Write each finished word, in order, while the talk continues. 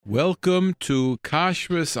Welcome to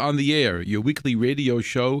Kashrus on the Air, your weekly radio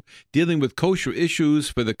show dealing with kosher issues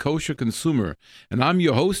for the kosher consumer. And I'm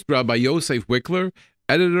your host, Rabbi Yosef Wikler,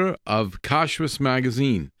 editor of Kashrus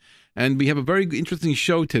magazine. And we have a very interesting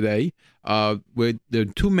show today. Where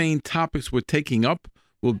the two main topics we're taking up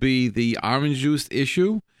will be the orange juice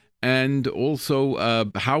issue and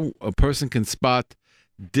also how a person can spot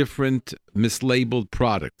different mislabeled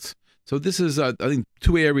products. So this is, I think,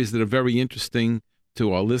 two areas that are very interesting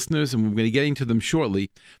to our listeners, and we're going to get into them shortly.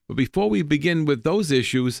 But before we begin with those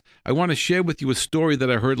issues, I want to share with you a story that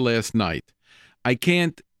I heard last night. I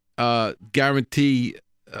can't guarantee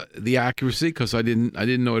the accuracy because I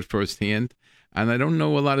didn't know it firsthand, and I don't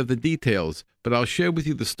know a lot of the details. But I'll share with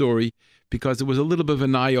you the story because it was a little bit of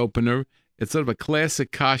an eye opener. It's sort of a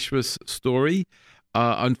classic kashrus story.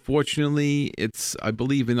 Unfortunately, it's, I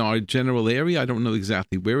believe, in our general area. I don't know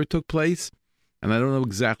exactly where it took place, and I don't know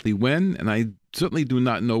exactly when, and I certainly do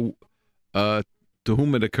not know to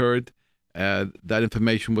whom it occurred. That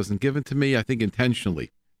information wasn't given to me, I think intentionally.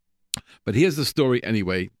 But here's the story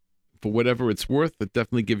anyway. For whatever it's worth, it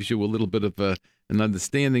definitely gives you a little bit of an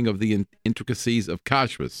understanding of the intricacies of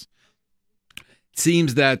kashrus. It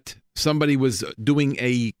seems that somebody was doing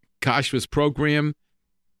a kashrus program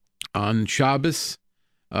on Shabbos,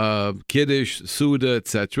 Kiddush, Suda,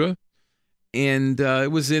 etc., and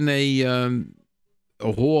it was in a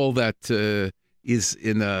hall that is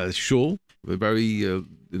in a shul, a very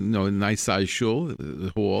nice sized shul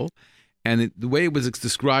hall, and the way it was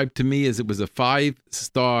described to me is it was a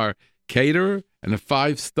 5-star caterer and a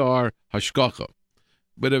 5-star hashgacha.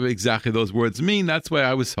 Whatever exactly those words mean, that's what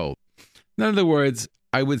I was told. In other words,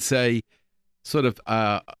 I would say sort of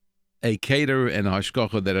a caterer and a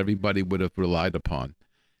hashgacha that everybody would have relied upon.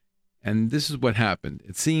 And this is what happened.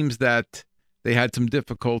 It seems that they had some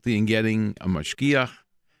difficulty in getting a mashgiach,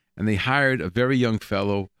 and they hired a very young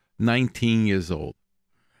fellow, 19 years old.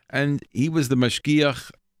 And he was the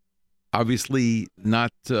mashgiach, obviously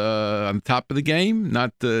not on top of the game.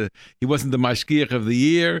 He wasn't the mashgiach of the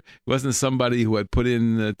year. He wasn't somebody who had put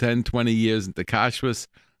in 10, 20 years into kashrus,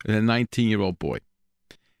 a 19-year-old boy.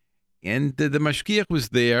 And the mashgiach was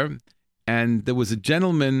there, and there was a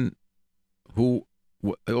gentleman who,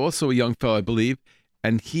 also a young fellow, I believe,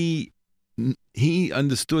 and he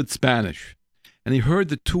understood Spanish. And he heard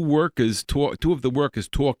the two of the workers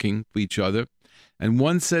talking to each other, and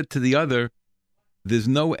one said to the other, "There's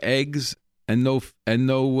no eggs and no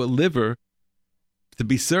liver to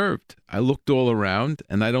be served. I looked all around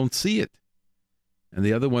and I don't see it." And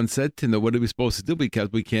the other one said to him, "What are we supposed to do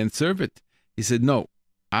because we can't serve it?" He said, "No,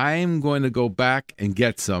 I'm going to go back and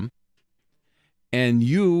get some, and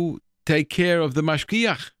you take care of the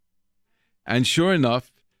mashgiach." And sure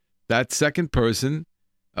enough, that second person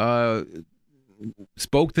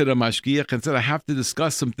spoke to the mashgiach and said, "I have to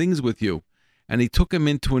discuss some things with you." And he took him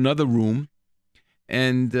into another room,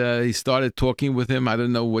 and he started talking with him. I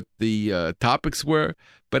don't know what the topics were,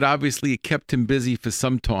 but obviously it kept him busy for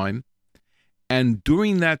some time. And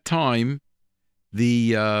during that time,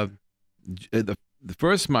 the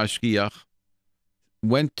first mashgiach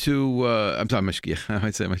went to, I'm sorry, mashgiach, I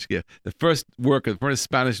say mashgiach. The first worker, the first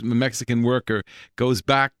Spanish Mexican worker, goes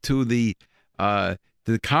back to the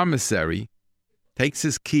commissary, takes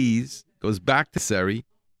his keys, goes back to the commissary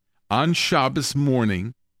on Shabbos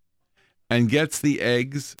morning, and gets the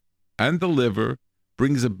eggs and the liver,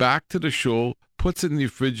 brings it back to the shul, puts it in the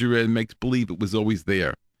refrigerator, and makes believe it was always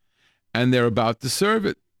there. And they're about to serve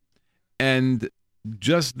it. And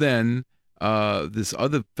just then, this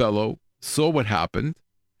other fellow saw what happened,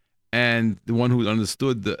 and the one who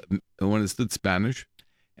understood Spanish,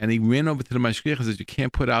 and he ran over to the mashgiach and said, "You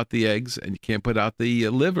can't put out the eggs and you can't put out the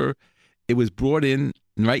liver. It was brought in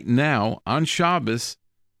right now on Shabbos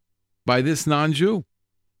by this non-Jew."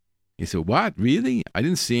 He said, "What? Really? I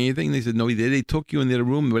didn't see anything." And they said, "No, he did. They took you into the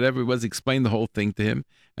room, whatever it was," explained the whole thing to him.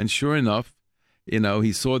 And sure enough,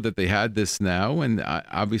 he saw that they had this now, and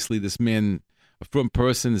obviously this man, a front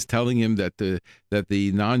person, is telling him that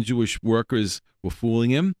the non-Jewish workers were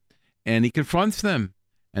fooling him, and he confronts them,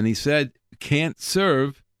 and he said, "Can't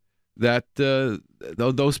serve that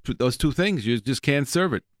those two things. You just can't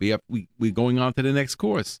serve it. We're going on to the next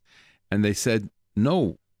course." And they said,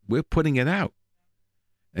 "No, we're putting it out."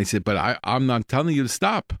 And he said, "But I'm not telling you to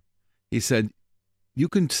stop." He said, "You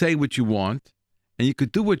can say what you want, and you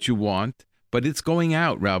could do what you want, but it's going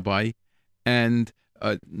out, Rabbi, and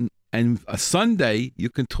a Sunday you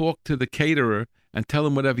can talk to the caterer and tell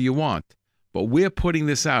him whatever you want, but we're putting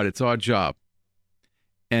this out. It's our job."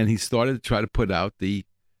 And he started to try to put out the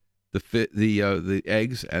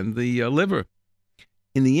eggs and the liver.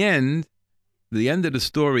 In the end of the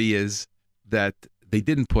story is that they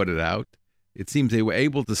didn't put it out. It seems they were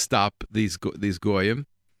able to stop these goyim,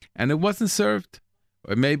 and it wasn't served.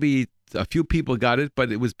 Or maybe a few people got it,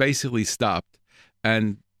 but it was basically stopped.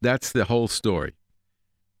 And that's the whole story.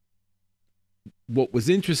 What was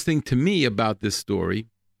interesting to me about this story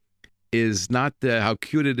is not how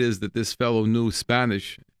cute it is that this fellow knew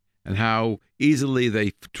Spanish and how easily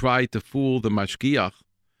they tried to fool the mashgiach,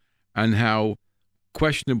 and how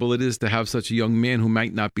questionable it is to have such a young man who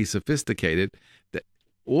might not be sophisticated.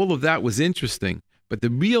 All of that was interesting, but the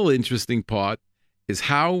real interesting part is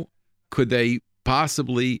how could a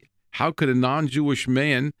non-Jewish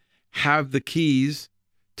man have the keys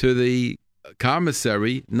to the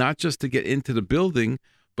commissary, not just to get into the building,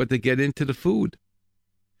 but to get into the food?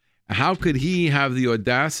 How could he have the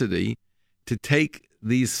audacity to take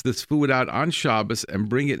this food out on Shabbos and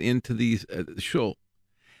bring it into the shul?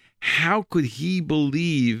 How could he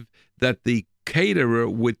believe that the caterer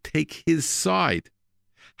would take his side?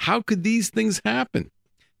 How could these things happen?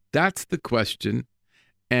 That's the question.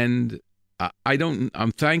 And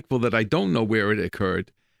I'm thankful that I don't know where it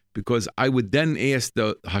occurred, because I would then ask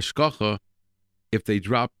the hashgacha if they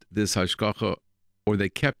dropped this hashgacha or they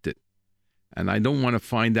kept it. And I don't want to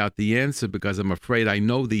find out the answer because I'm afraid I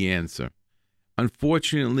know the answer.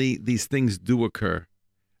 Unfortunately, these things do occur.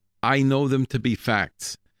 I know them to be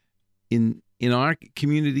facts. In our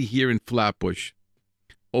community here in Flatbush,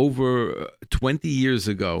 over 20 years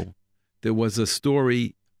ago, there was a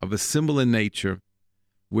story of a similar nature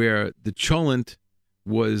where the cholent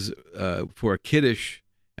was for a kiddush,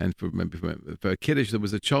 and for a kiddush, there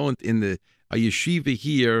was a cholent in a yeshiva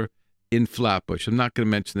here in Flatbush. I'm not going to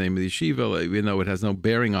mention the name of the yeshiva, even though it has no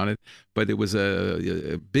bearing on it, but it was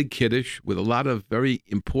a big kiddush with a lot of very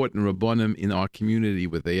important rabbonim in our community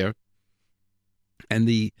were there. And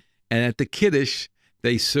at the kiddush,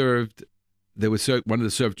 they wanted to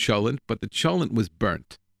serve cholent, but the cholent was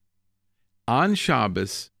burnt. On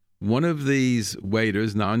Shabbos, one of these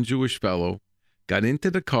waiters, non-Jewish fellow, got into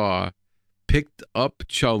the car, picked up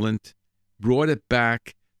cholent, brought it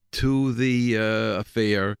back to the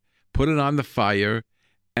affair, put it on the fire,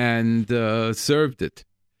 and served it.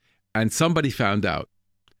 And somebody found out.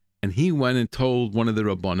 And he went and told one of the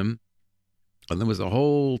rabbonim, and there was a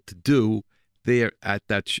whole to-do there at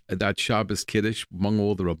that Shabbos Kiddush among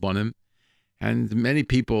all the rabbonim. And many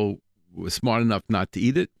people were smart enough not to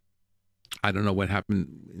eat it. I don't know what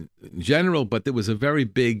happened in general, but there was a very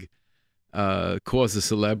big causa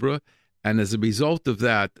celebra. And as a result of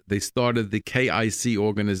that, they started the KIC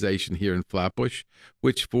organization here in Flatbush,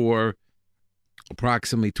 which for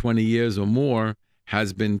approximately 20 years or more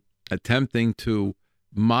has been attempting to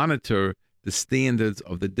monitor the standards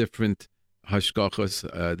of the different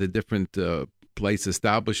hashgachos, the different place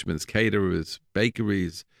establishments, caterers,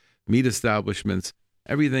 bakeries, meat establishments,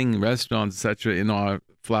 everything, restaurants, etc. in our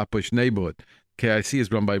Flatbush neighborhood. KIC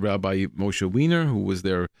is run by Rabbi Moshe Wiener, who is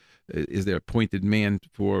their appointed man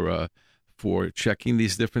for checking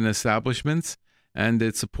these different establishments, and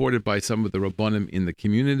it's supported by some of the rabbonim in the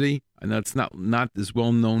community. And that's not as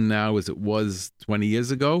well known now as it was 20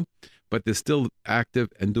 years ago, but they're still active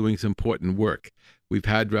and doing some important work. We've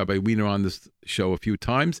had Rabbi Wiener on this show a few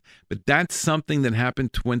times, but that's something that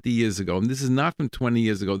happened 20 years ago. And this is not from 20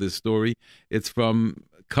 years ago, this story. It's a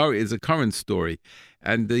current story.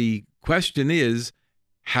 And the question is,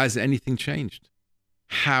 has anything changed?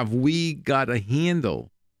 Have we got a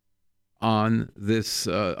handle on this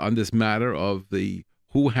matter of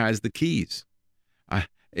who has the keys? I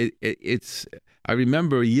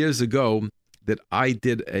remember years ago that I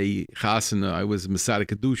did a chasana. I was Masada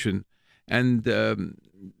Kedushin, and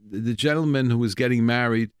the gentleman who was getting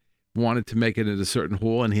married wanted to make it in a certain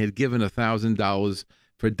hall, and he had given $1,000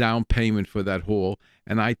 for down payment for that hall.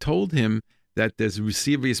 And I told him that there's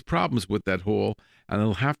serious problems with that hall, and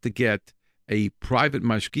he'll have to get a private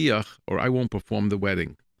mashgiach or I won't perform the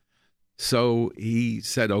wedding. So he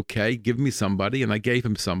said, okay, give me somebody, and I gave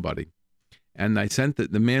him somebody. And I sent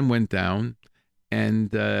the man went down,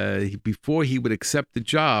 and before he would accept the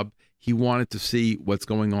job, he wanted to see what's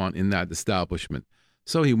going on in that establishment.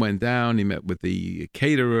 So he went down, he met with the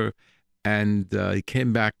caterer, and he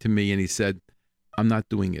came back to me and he said, I'm not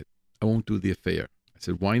doing it. I won't do the affair. I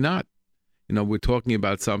said, why not? We're talking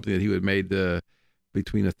about something that he would have made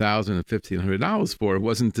between $1,000 and $1,500 for.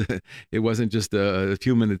 It wasn't just a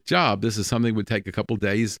few minute job. This is something that would take a couple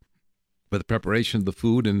days for the preparation of the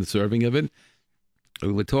food and the serving of it.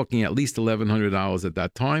 We were talking at least $1,100 at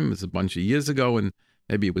that time. It was a bunch of years ago, and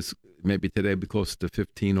maybe today it'd be closer to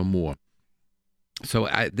 15 or more. So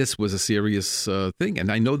this was a serious thing,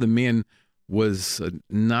 and I know the man was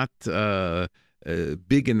not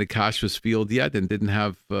big in the kashrus field yet, and didn't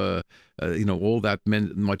have all that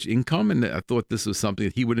meant much income, and I thought this was something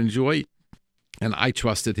that he would enjoy, and I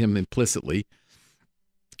trusted him implicitly.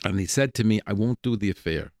 And he said to me, "I won't do the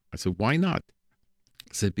affair." I said, "Why not?"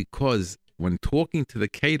 I said, "Because when talking to the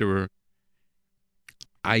caterer,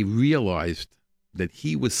 I realized that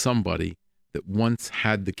he was somebody that once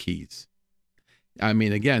had the keys." I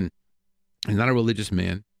mean, again, he's not a religious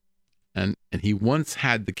man, and he once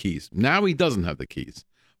had the keys. Now he doesn't have the keys.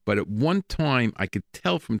 But at one time, I could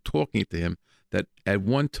tell from talking to him that at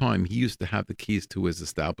one time he used to have the keys to his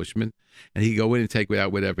establishment, and he'd go in and take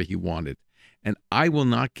out whatever he wanted. And I will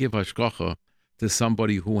not give hashgacha to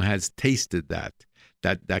somebody who has tasted that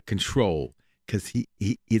control, because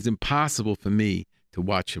it's impossible for me to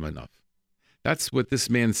watch him enough. That's what this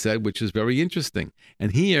man said, which is very interesting.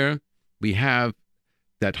 And here we have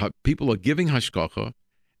that people are giving hashgacha,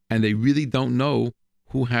 and they really don't know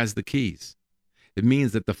who has the keys. It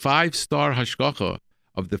means that the 5-star hashgacha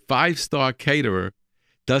of the 5-star caterer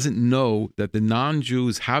doesn't know that the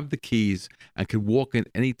non-Jews have the keys and can walk in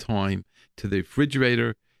any time to the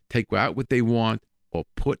refrigerator, take out what they want, or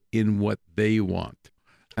put in what they want.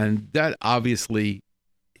 And that obviously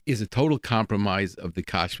is a total compromise of the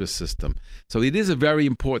kashrus system. So it is a very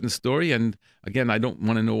important story. And again, I don't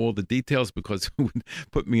want to know all the details because it would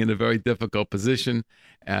put me in a very difficult position.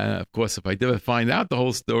 Of course, if I did find out the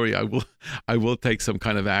whole story, I will take some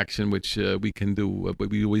kind of action, which we can do, but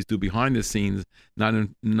we always do behind the scenes, not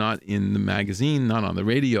in the magazine, not on the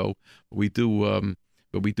radio. But we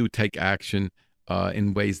do take action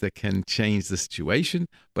in ways that can change the situation.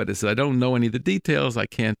 But as I don't know any of the details, I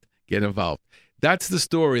can't get involved. That's the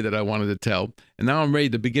story that I wanted to tell. And now I'm ready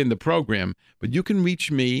to begin the program. But you can reach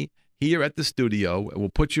me here at the studio, and we'll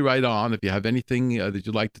put you right on if you have anything that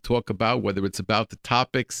you'd like to talk about, whether it's about the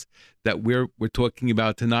topics that we're talking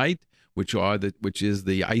about tonight, which is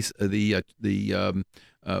the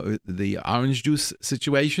orange juice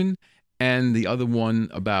situation, and the other one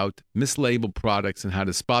about mislabeled products and how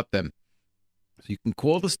to spot them. So you can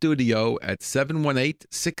call the studio at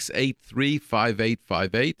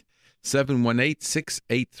 718-683-5858.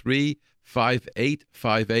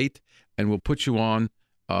 718-683-5858, and we'll put you on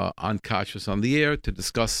Kashrus on the Air to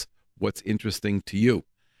discuss what's interesting to you.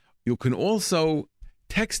 You can also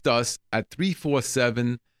text us at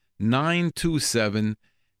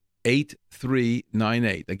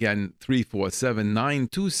 347-927-8398. Again,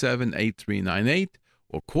 347-927-8398,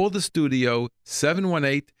 or call the studio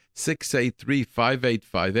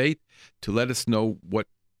 718-683-5858 to let us know what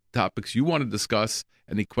topics you want to discuss,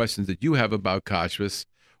 any questions that you have about kashrus,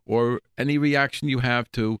 or any reaction you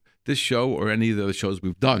have to this show or any of the other shows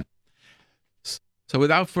we've done. So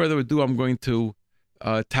without further ado, I'm going to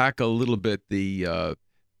tackle a little bit the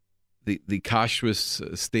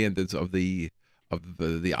kashrus standards of the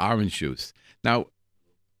orange juice. Now,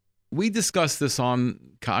 we discussed this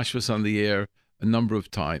on Kashrus on the Air a number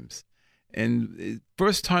of times. And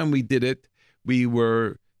first time we did it, we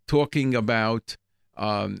were talking about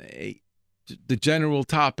the general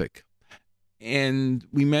topic. And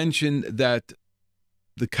we mentioned that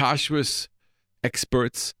the kashrus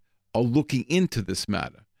experts are looking into this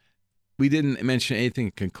matter. We didn't mention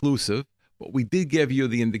anything conclusive, but we did give you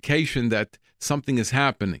the indication that something is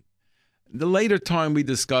happening. The later time we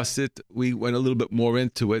discussed it, we went a little bit more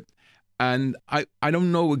into it. And I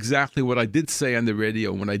don't know exactly what I did say on the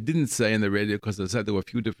radio and what I didn't say on the radio, because I said there were a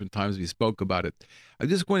few different times we spoke about it. I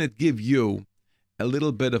just want to give you a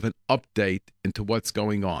little bit of an update into what's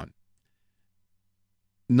going on.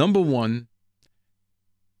 Number one,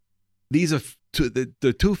 these are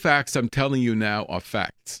the two facts I'm telling you now are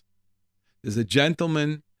facts. There's a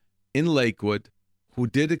gentleman in Lakewood who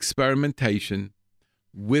did experimentation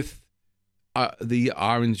with the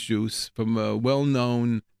orange juice from a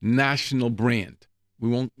well-known national brand. We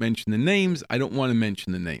won't mention the names. I don't want to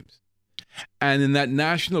mention the names. And in that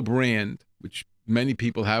national brand, which many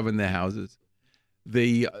people have in their houses,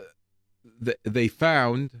 they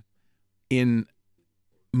found in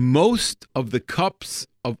most of the cups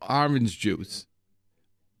of orange juice,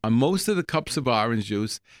 on most of the cups of orange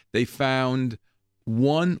juice, they found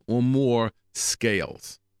one or more scale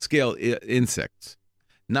insects.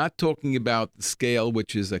 Not talking about the scale,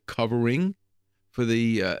 which is a covering for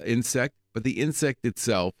the insect, but the insect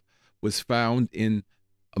itself was found in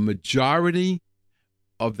a majority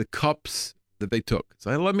of the cups that they took.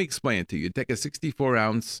 So let me explain it to you. You take a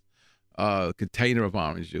 64-ounce container of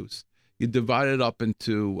orange juice. You divide it up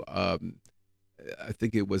into, I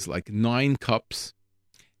think it was like 9 cups.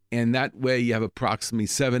 And that way you have approximately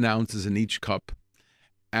 7 ounces in each cup.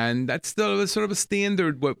 And that's sort of a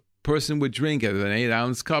standard, what person would drink at an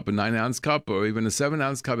 8-ounce cup, a 9-ounce cup, or even a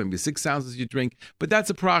 7-ounce cup, maybe 6 ounces you drink, but that's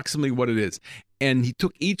approximately what it is. And he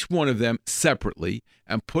took each one of them separately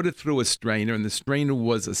and put it through a strainer, and the strainer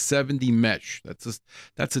was a 70 mesh. That's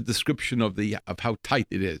a description of how tight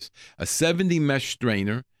it is. A 70 mesh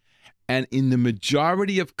strainer, and in the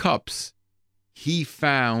majority of cups, he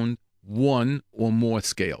found one or more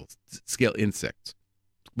scale insects.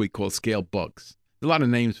 We call scale bugs. There's a lot of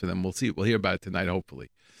names for them. We'll hear about it tonight, hopefully.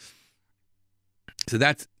 So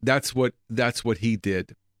that's what he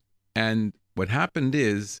did. And what happened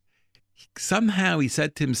is, somehow he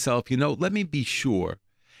said to himself, let me be sure.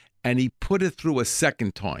 And he put it through a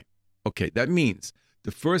second time. Okay, that means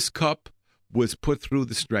the first cup was put through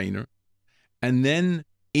the strainer. And then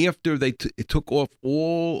after it took off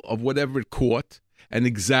all of whatever it caught and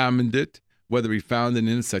examined it, whether he found an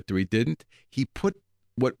insect or he didn't, he put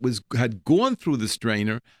what had gone through the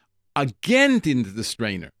strainer again into the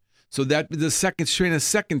strainer. So that was the second strainer,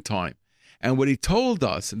 second time. And what he told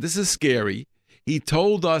us, and this is scary, he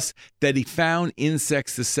told us that he found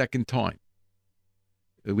insects the second time.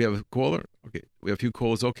 We have a caller? Okay, we have a few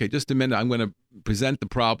callers. Okay, just a minute. I'm going to present the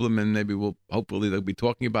problem, and maybe hopefully they'll be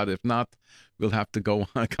talking about it. If not, we'll have to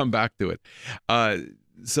come back to it.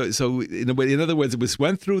 So in other words, it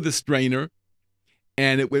went through the strainer,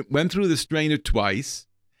 and it went through the strainer twice,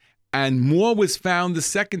 and more was found the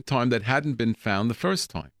second time that hadn't been found the first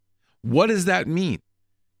time. What does that mean?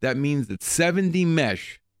 That means that 70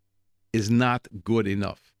 mesh is not good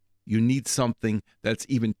enough. You need something that's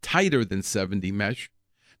even tighter than 70 mesh,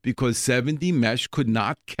 because 70 mesh could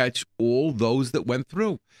not catch all those that went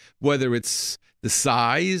through, whether it's the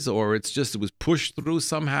size or it was pushed through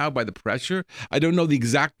somehow by the pressure. I don't know the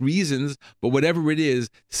exact reasons, but whatever it is,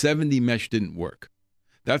 70 mesh didn't work.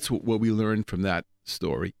 That's what we learned from that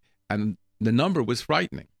story, and the number was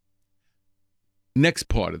frightening. Next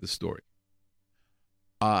part of the story.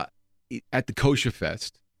 At the Kosher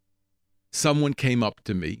Fest, someone came up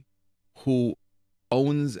to me who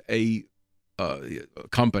owns a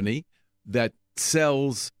company that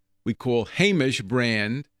sells, we call Hamish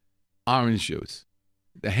brand orange juice.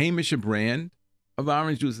 The Hamish brand of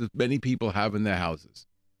orange juice that many people have in their houses.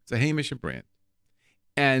 It's a Hamish brand.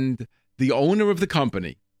 And the owner of the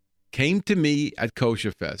company came to me at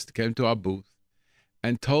Kosher Fest, came to our booth,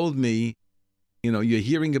 and told me, you're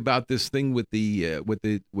hearing about this thing with the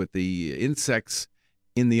insects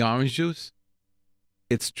in the orange juice.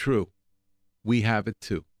 It's true. We have it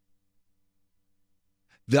too.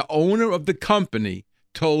 The owner of the company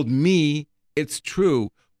told me it's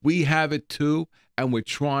true. We have it too, and we're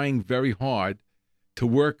trying very hard to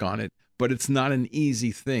work on it, but it's not an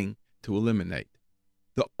easy thing to eliminate.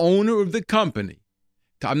 The owner of the company,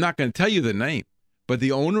 I'm not going to tell you the name, but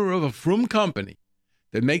the owner of a frum company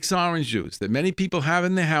that makes orange juice that many people have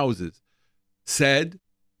in their houses, said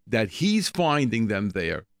that he's finding them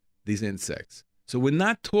there, these insects. So we're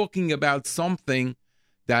not talking about something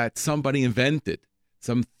that somebody invented,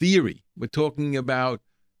 some theory. We're talking about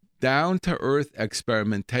down-to-earth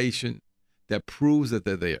experimentation that proves that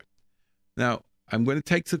they're there. Now, I'm going to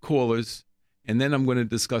take the callers, and then I'm going to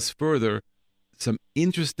discuss further some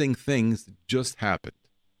interesting things that just happened.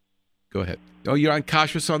 Go ahead. Oh, you're on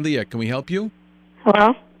Kashrus on the Air. Can we help you?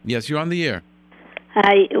 Hello? Yes, you're on the air.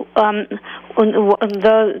 The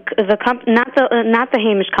company, not the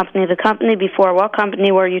Hamish company, the company before. What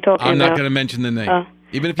company were you talking about? I'm not going to mention the name.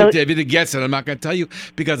 Even if you guess it, I'm not going to tell you,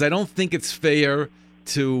 because I don't think it's fair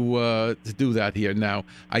to do that here now.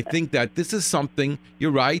 I think that this is something,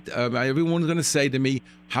 you're right, everyone's going to say to me,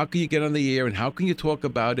 how can you get on the air and how can you talk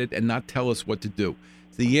about it and not tell us what to do?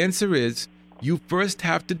 The answer is, you first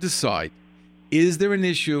have to decide, is there an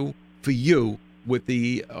issue for you with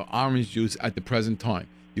the orange juice at the present time?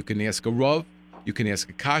 You can ask a Rav, you can ask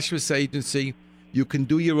a Kashrus agency, you can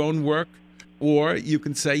do your own work, or you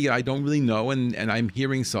can say, I don't really know, and I'm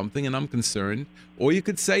hearing something and I'm concerned. Or you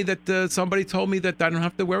could say that somebody told me that I don't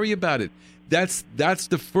have to worry about it. That's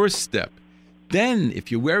the first step. Then,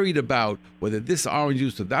 if you're worried about whether this orange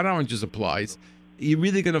juice or that orange juice applies, you're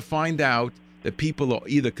really going to find out that people are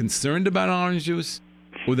either concerned about orange juice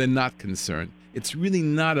or they're not concerned. It's really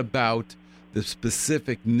not about the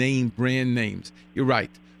specific brand names. You're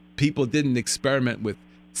right. People didn't experiment with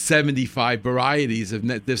 75 varieties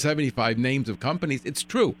there's 75 names of companies. It's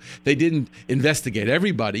true. They didn't investigate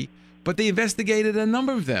everybody, but they investigated a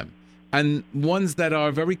number of them, and ones that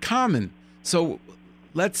are very common. So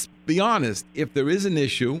let's be honest. If there is an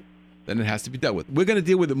issue, then it has to be dealt with. We're going to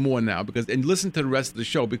deal with it more now, and listen to the rest of the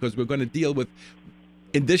show, because we're going to deal with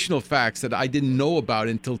additional facts that I didn't know about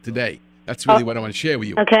until today. That's really what I want to share with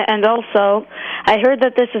you. Okay, and also, I heard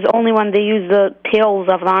that this is only when they use the peels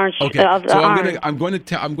of the orange. Okay, Of the so orange. I'm going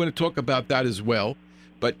to talk about that as well,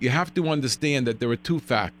 but you have to understand that there are two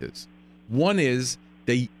factors. One is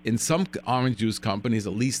in some orange juice companies,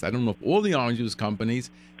 at least I don't know if all the orange juice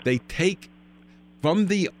companies, they take from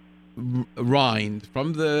the rind,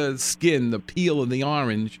 from the skin, the peel of the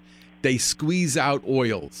orange, they squeeze out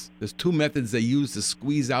oils. There's two methods they use to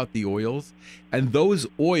squeeze out the oils, and those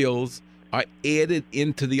oils are added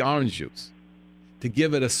into the orange juice to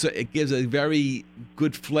give it gives a very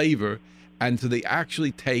good flavor, and so they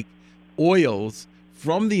actually take oils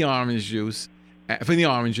from the orange juice, from the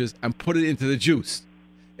oranges, and put it into the juice.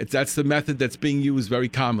 That's the method that's being used very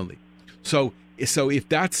commonly. So if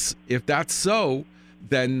that's so,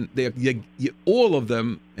 then all of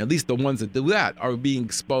them, at least the ones that do that, are being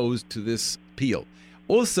exposed to this peel.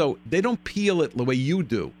 Also, they don't peel it the way you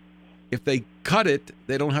do. If they cut it,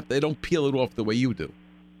 they don't peel it off the way you do.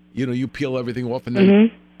 You know, you peel everything off and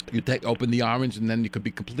then you open the orange, and then you could be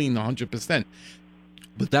clean 100%.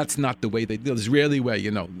 But that's not the way they do it. There's rarely way, you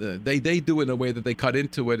know. They do it in a way that they cut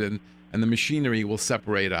into it, and the machinery will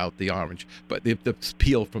separate out the orange, but the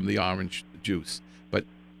peel from the orange juice. But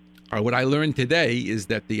what I learned today is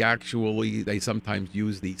that they sometimes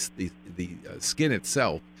use the skin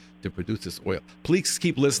itself to produce this oil. Please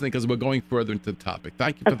keep listening because we're going further into the topic.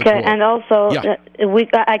 Thank you for the call. Okay, and also,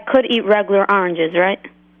 I could eat regular oranges, right?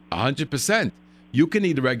 100%. You can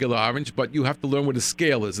eat a regular orange, but you have to learn what a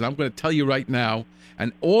scale is. And I'm going to tell you right now,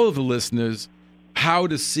 and all of the listeners, how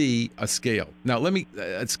to see a scale. Now,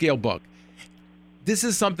 a scale bug. This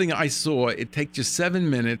is something I saw. It takes you 7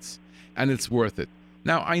 minutes, and it's worth it.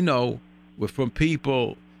 Now, I know we're from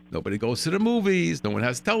people. Nobody goes to the movies. No one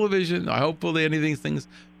has television. Hopefully, things.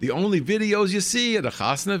 The only videos you see are the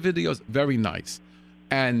chasna videos. Very nice.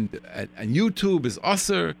 And YouTube is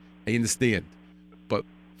usher. I understand. But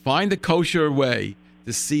find a kosher way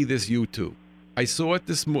to see this YouTube. I saw it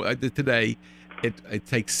today. It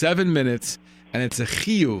takes 7 minutes, and it's a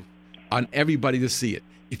chiyuv on everybody to see it.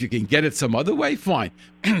 If you can get it some other way, fine.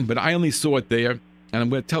 But I only saw it there, and I'm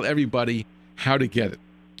going to tell everybody how to get it.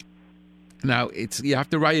 Now, you have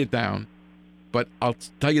to write it down, but I'll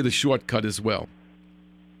tell you the shortcut as well.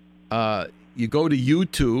 You go to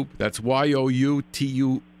YouTube, that's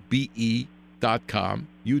youtube.com,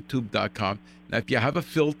 youtube.com. Now, if you have a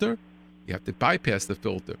filter, you have to bypass the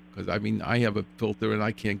filter, because, I have a filter, and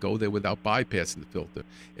I can't go there without bypassing the filter.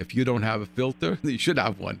 If you don't have a filter, you should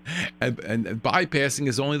have one. And bypassing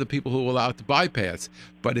is only the people who are allowed to bypass.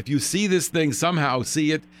 But if you see this thing, somehow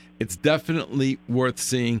see it, it's definitely worth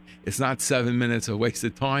seeing. It's not 7 minutes of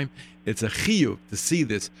wasted time. It's a chiyuv to see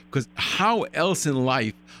this, because how else in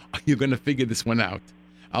life are you going to figure this one out?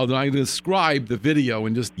 I'm going to describe the video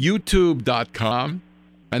in just youtube.com,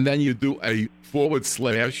 and then you do a /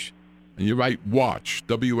 and you write watch,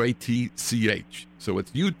 WATCH. So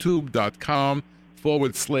it's youtube.com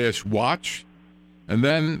 /watch. And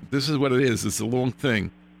then this is what it is. It's a long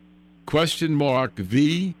thing.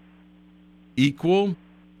 $V equal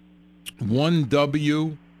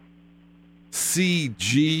 1W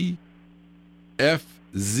CG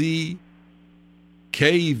FZ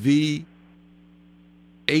KV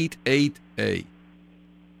 88A.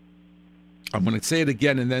 I'm going to say it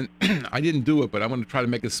again, and then I didn't do it, but I'm going to try to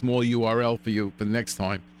make a small URL for you for the next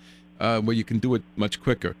time, where you can do it much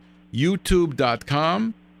quicker.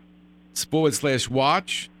 youtube.com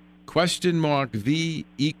 /watch $V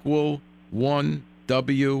equal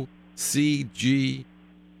 1W CG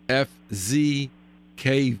FZ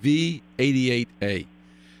KV 88A.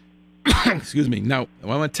 Excuse me. Now,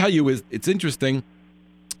 what I'm going to tell you is, it's interesting.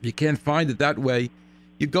 You can't find it that way.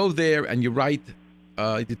 You go there and you write,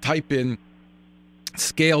 you type in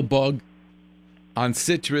scale bug on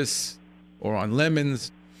citrus or on lemons,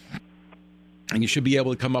 and you should be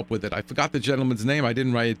able to come up with it. I forgot the gentleman's name. I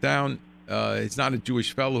didn't write it down. It's not a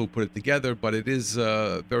Jewish fellow who put it together, but it is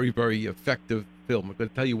a very, very effective film. I'm going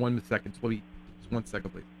to tell you 1 second. Just 1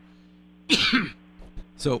 second, please.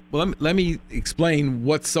 So let me explain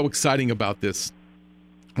what's so exciting about this.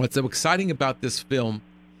 What's so exciting about this film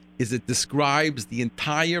is it describes the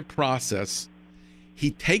entire process.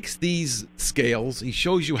 He takes these scales, he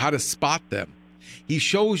shows you how to spot them. He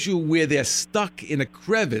shows you where they're stuck in a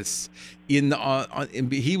crevice. He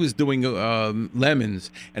was doing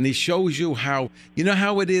lemons, and he shows you how, you know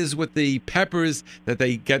how it is with the peppers that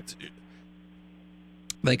they got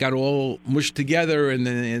all mushed together, and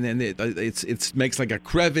then it makes like a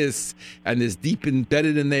crevice, and it's deep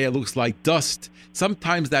embedded in there. It looks like dust.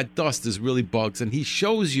 Sometimes that dust is really bugs, and he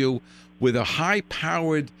shows you with a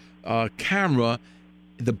high-powered camera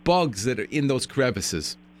the bugs that are in those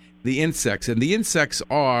crevices, the insects. And the insects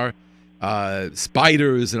are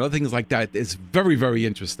spiders and other things like that. It's very, very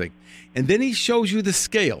interesting. And then he shows you the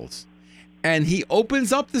scales. And he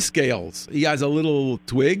opens up the scales. He has a little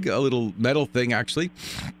twig, a little metal thing, actually.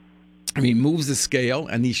 And he moves the scale,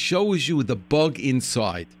 and he shows you the bug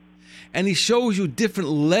inside. And he shows you different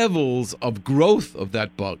levels of growth of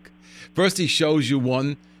that bug. First, he shows you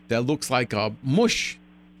one that looks like a mush.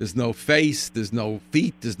 There's no face, there's no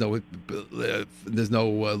feet, there's no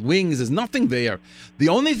wings, there's nothing there. The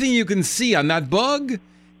only thing you can see on that bug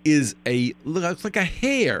is looks like a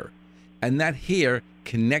hair. And that hair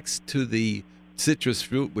connects to the citrus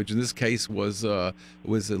fruit, which in this case was a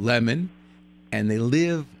lemon, and they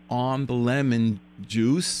live on the lemon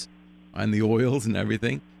juice and the oils and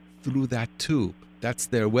everything through that tube. That's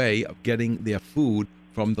their way of getting their food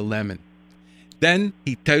from the lemon. Then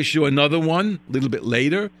he tells you another one a little bit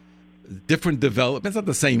later, different development. It's not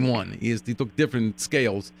the same one. He took different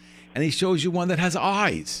scales, and he shows you one that has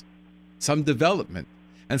eyes, some development.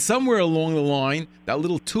 And somewhere along the line, that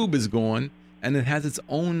little tube is gone, and it has its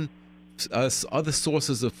own other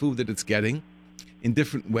sources of food that it's getting in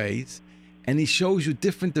different ways. And he shows you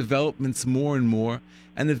different developments more and more.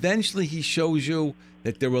 And eventually he shows you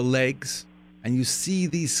that there are legs, and you see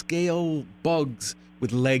these scale bugs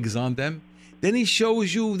with legs on them. Then he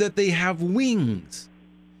shows you that they have wings.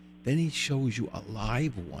 Then he shows you a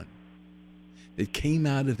live one that came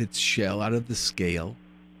out of its shell, out of the scale,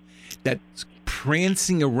 that's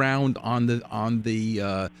prancing around on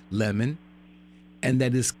the lemon, and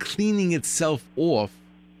that is cleaning itself off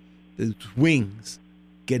the wings,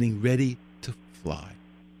 getting ready to fly.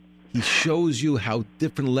 He shows you how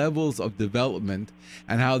different levels of development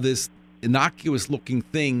and how this innocuous-looking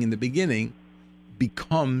thing in the beginning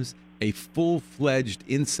becomes a full-fledged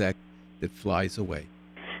insect that flies away.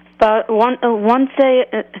 But once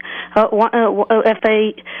if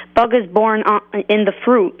a bug is born in the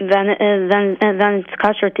fruit, then it's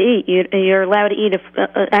kosher to eat. You're allowed to eat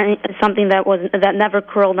something that never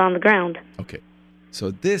crawled on the ground. Okay,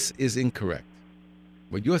 so this is incorrect.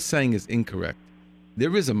 What you're saying is incorrect.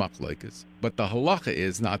 There is a machlokes, but the halacha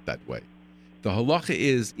is not that way. The halacha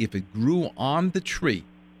is if it grew on the tree,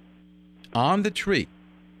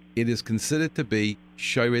 it is considered to be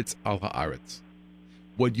shoretz al haaretz.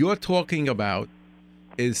 What you're talking about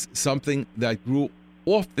is something that grew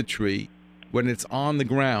off the tree when it's on the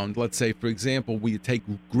ground. Let's say, for example, when you take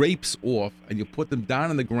grapes off and you put them down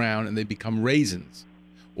on the ground and they become raisins,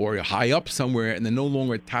 or you're high up somewhere and they're no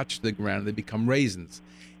longer attached to the ground and they become raisins.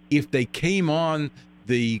 If they came on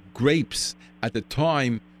the grapes at the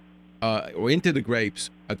time, or into the grapes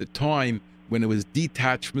at the time when it was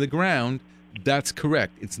detached from the ground, that's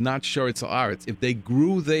correct. It's not shoretz al haaretz. If they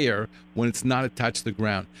grew there when it's not attached to the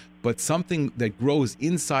ground. But something that grows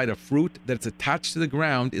inside a fruit that's attached to the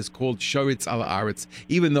ground is called shoretz al haaretz,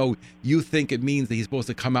 even though you think it means that he's supposed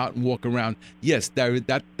to come out and walk around. Yes,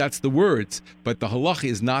 that's the words, but the halacha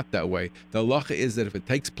is not that way. The halacha is that if it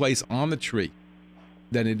takes place on the tree,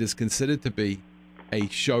 then it is considered to be a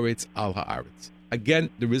shoretz al haaretz. Again,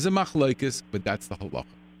 there is a machlokes, but that's the halacha.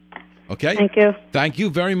 Okay? Thank you. Thank you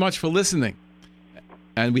very much for listening.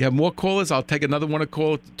 And we have more callers. I'll take another one, a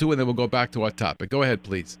call two, and then we'll go back to our topic. Go ahead,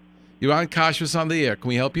 please. You're on Kashrus on the air. Can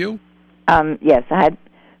we help you? Yes, I had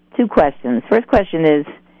two questions. First question is,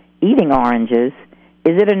 eating oranges,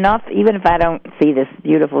 is it enough, even if I don't see this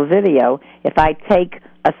beautiful video, if I take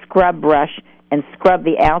a scrub brush and scrub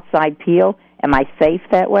the outside peel, am I safe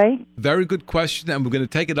that way? Very good question, and we're going to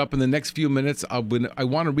take it up in the next few minutes. I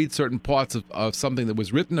want to read certain parts of something that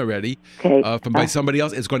was written already by somebody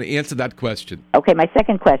else. It's going to answer that question. Okay, my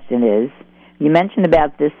second question is, you mentioned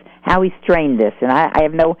about this, how he strained this, and I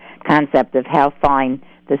have no concept of how fine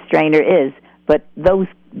the strainer is, but those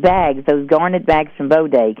bags, those garnet bags from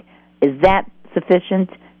Bodeg, is that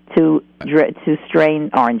sufficient to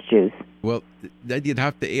strain orange juice? Well, then you'd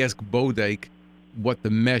have to ask Bodeg what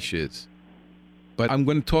the mesh is. But I'm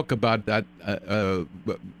going to talk about that.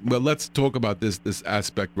 Well, let's talk about this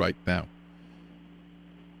aspect right now.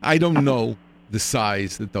 I don't know the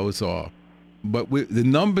size that those are, but the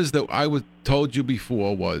numbers that I told you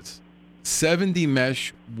before was 70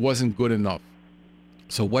 mesh wasn't good enough.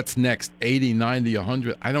 So what's next? 80, 90,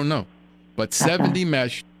 100? I don't know. But 70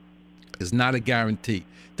 mesh is not a guarantee.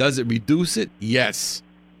 Does it reduce it? Yes.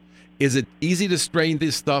 Is it easy to strain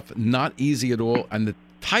this stuff? Not easy at all. And the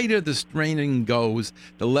tighter the straining goes,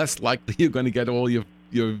 the less likely you're going to get all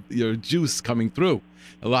your juice coming through.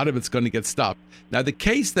 A lot of it's going to get stopped. Now, the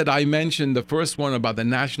case that I mentioned, the first one about the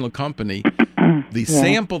national company, the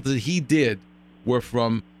samples that he did were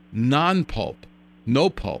from non-pulp, no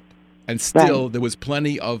pulp, and still there was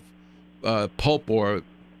plenty of pulp or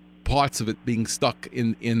parts of it being stuck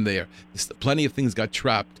in there. Plenty of things got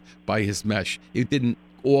trapped by his mesh. It didn't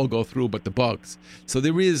all go through, but the bugs. So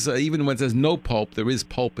there is, even when it says no pulp, there is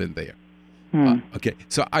pulp in there. Okay,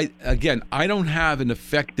 so I don't have an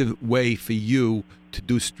effective way for you to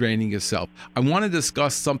do straining yourself. I want to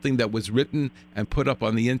discuss something that was written and put up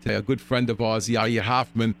on the internet. A good friend of ours, Yair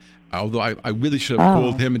Hoffman, although I really should have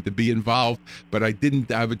called him and to be involved, but I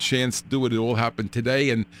didn't have a chance to do it. It all happened today,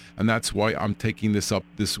 and that's why I'm taking this up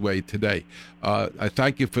this way today. I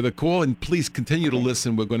thank you for the call, and please continue to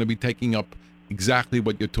listen. We're going to be taking up exactly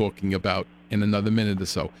what you're talking about in another minute or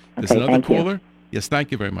so. There's another caller? Yes,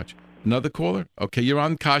 thank you very much. Another caller? Okay, you're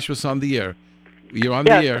on Kashrus on the air. You're on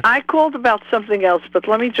the air. Yes, I called about something else, but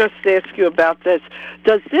let me just ask you about this.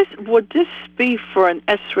 Would this be for an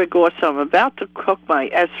esrog also? I'm about to cook my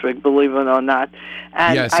esrog, believe it or not,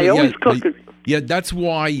 and I always cook it. Yeah, that's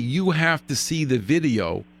why you have to see the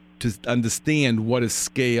video to understand what a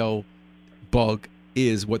scale bug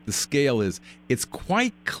is, what the scale is. It's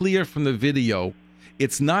quite clear from the video.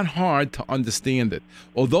 It's not hard to understand it.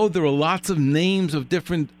 Although there are lots of names of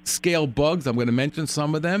different scale bugs, I'm going to mention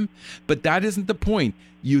some of them, but that isn't the point.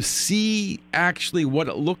 You see actually what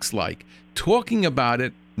it looks like. Talking about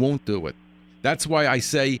it won't do it. That's why I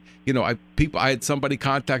say, I had somebody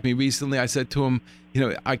contact me recently. I said to him,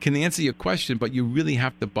 I can answer your question, but you really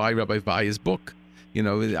have to buy Rabbi Vaya's book.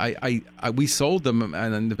 We sold them,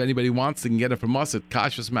 and if anybody wants, they can get it from us at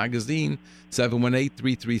Kashrus Magazine,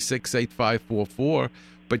 718-336-8544.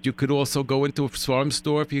 But you could also go into a farm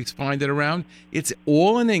store if you find it around. It's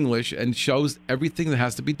all in English and shows everything that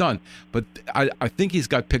has to be done. But I think he's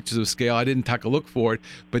got pictures of scale. I didn't take a look for it.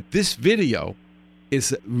 But this video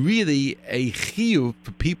is really a chiyuv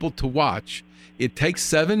for people to watch. It takes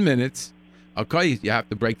 7 minutes. Okay, you have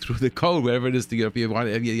to break through the code, whatever it is to get. If you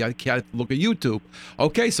can't look at YouTube.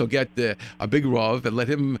 Okay, so get a big Rav and let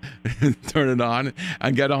him turn it on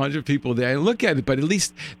and get 100 people there and look at it. But at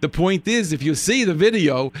least the point is, if you see the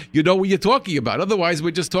video, you know what you're talking about. Otherwise,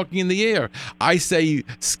 we're just talking in the air. I say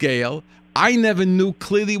scale. I never knew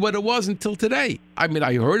clearly what it was until today. I mean,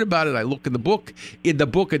 I heard about it. I look in the book. In the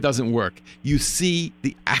book, it doesn't work. You see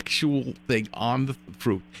the actual thing on the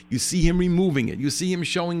fruit. You see him removing it. You see him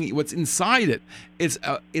showing what's inside it. It's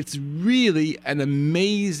really an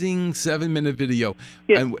amazing 7-minute video.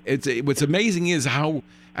 Yeah. And what's amazing is how,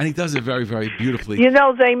 and he does it very, very beautifully.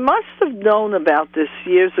 They must have known about this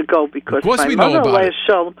years ago because my mother, Leah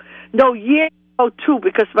Sholem, too,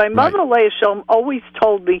 because my mother, Leah Sholem, always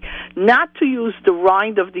told me not to use the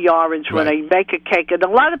rind of the orange when I make a cake. And a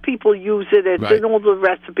lot of people use it. It's in all the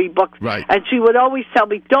recipe books. Right. And she would always tell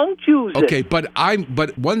me, don't use it. Okay, but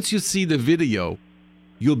once you see the video,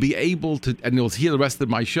 you'll be able to, and you'll hear the rest of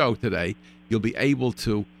my show today, you'll be able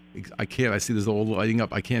to, I see this all lighting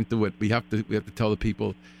up. I can't do it. We have to tell the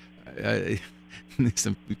people,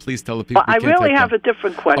 please tell the people. Well, I really have a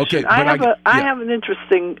different question. Okay, I have an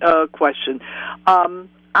interesting question.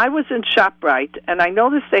 I was in ShopRite, and I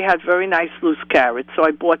noticed they had very nice loose carrots, so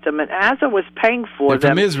I bought them. And as I was paying for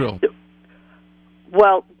them, from Israel.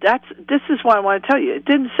 Well, this is what I want to tell you. It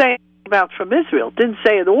didn't say about from Israel. It didn't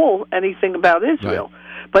say at all anything about Israel.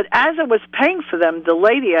 Right. But as I was paying for them, the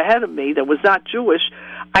lady ahead of me that was not Jewish,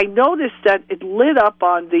 I noticed that it lit up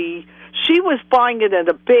on the. She was buying it in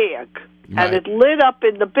a bag. And it lit up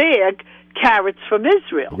in the bag carrots from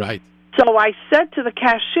Israel. Right. So I said to the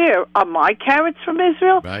cashier, "Are my carrots from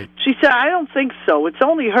Israel?" Right. She said, "I don't think so. It's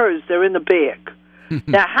only hers. They're in the bag."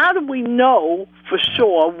 Now, how do we know for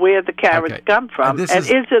sure where the carrots come from? And is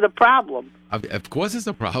it a problem? Of course it's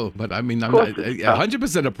a problem, but I mean,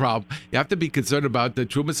 100% a problem. You have to be concerned about the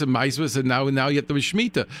Trumas and Maisvus, and now you have the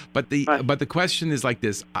Shemitah. But the question is like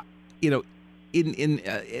this, In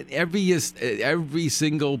every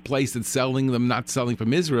single place that's selling them, not selling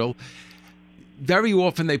from Israel, very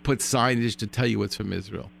often they put signage to tell you it's from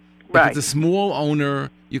Israel. Right. If it's a small owner,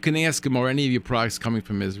 you can ask him, are any of your products coming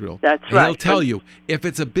from Israel? That's right. He'll tell you. If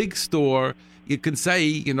it's a big store, you can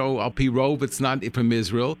say, Al Pi Rov, it's not from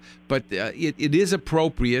Israel, but it is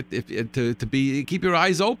appropriate to keep your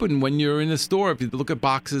eyes open when you're in a store. If you look at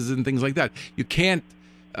boxes and things like that, you can't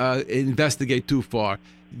investigate too far.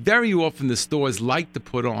 Very often the stores like to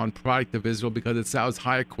put on product of Israel because it sounds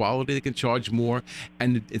higher quality, they can charge more,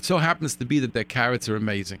 and it so happens to be that their carrots are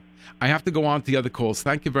amazing. I have to go on to the other calls.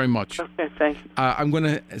 Thank you very much. Okay, thank you. I'm going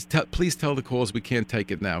to, please tell the calls we can't take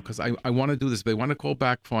it now because I want to do this. If they want to call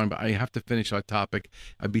back, fine, but I have to finish our topic.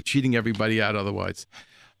 I'd be cheating everybody out otherwise.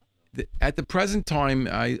 At the present time,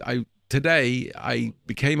 today I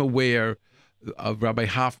became aware of Rabbi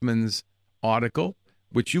Hoffman's article,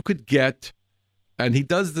 which you could get. And he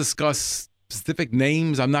does discuss specific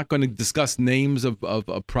names. I'm not going to discuss names of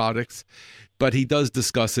products, but he does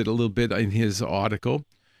discuss it a little bit in his article.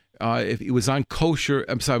 If it was on kosher,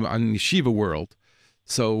 on Yeshiva World.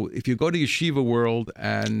 So if you go to Yeshiva World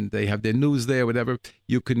and they have their news there, whatever,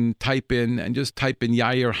 you can type in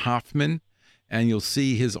Yair Hoffman, and you'll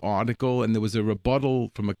see his article. And there was a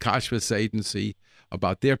rebuttal from a kashrus agency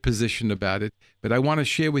about their position about it. But I want to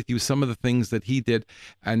share with you some of the things that he did,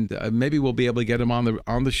 and maybe we'll be able to get him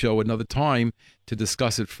on the show another time to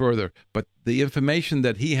discuss it further. But the information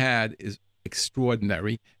that he had is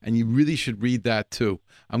extraordinary, and you really should read that too.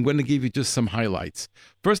 I'm going to give you just some highlights.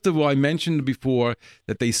 First of all, I mentioned before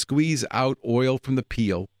that they squeeze out oil from the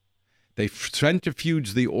peel. They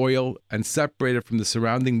centrifuge the oil and separate it from the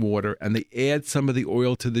surrounding water, and they add some of the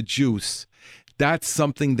oil to the juice. That's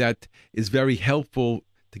something that is very helpful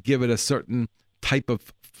to give it a certain type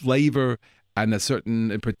of flavor, and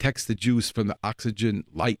it protects the juice from the oxygen,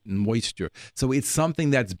 light, and moisture. So it's something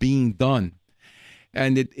that's being done.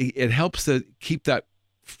 And it helps to keep that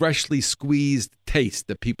freshly squeezed taste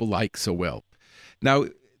that people like so well. Now,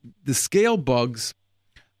 the scale bugs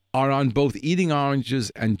are on both eating oranges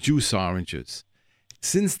and juice oranges.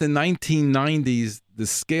 Since the 1990s, the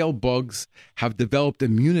scale bugs have developed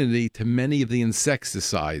immunity to many of the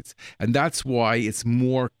insecticides, and that's why it's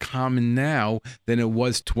more common now than it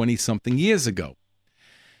was 20-something years ago.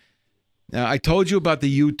 Now, I told you about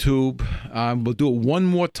the YouTube. We'll do it one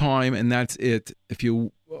more time, and that's it. If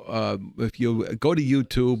you go to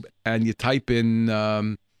YouTube and you type in,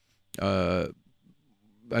 as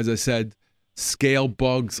I said, scale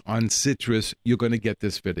bugs on citrus, you're going to get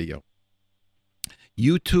this video.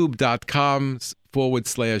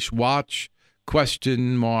 YouTube.com/watch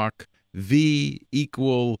V =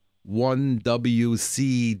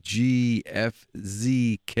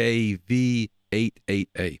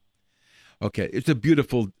 1WCGFZKV88A. Okay, it's a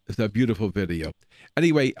beautiful video.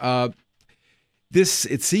 Anyway,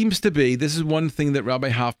 it seems to be, this is one thing that Rabbi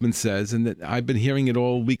Hoffman says, and that I've been hearing it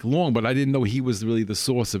all week long, but I didn't know he was really the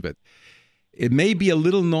source of it. It may be a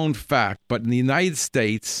little known fact, but in the United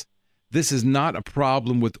States, this is not a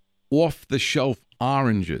problem with off-the-shelf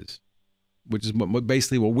oranges, which is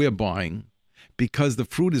basically what we're buying, because the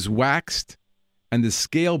fruit is waxed, and the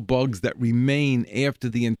scale bugs that remain after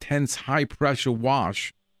the intense high-pressure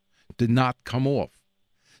wash did not come off.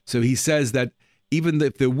 So he says that even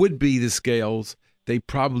if there would be the scales, they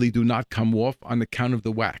probably do not come off on account of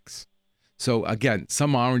the wax. So again,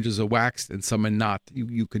 some oranges are waxed and some are not.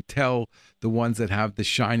 You could tell the ones that have the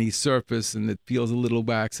shiny surface and it feels a little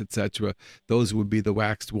wax, etc. Those would be the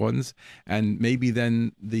waxed ones. And maybe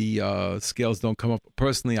then the scales don't come up.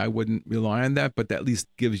 Personally, I wouldn't rely on that, but that at least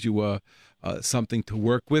gives you something to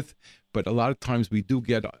work with. But a lot of times we do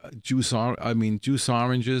get juice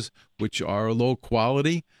oranges, which are low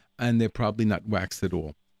quality, and they're probably not waxed at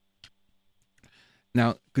all.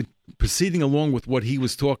 Now, proceeding along with what he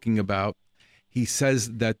was talking about, he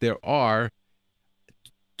says that there are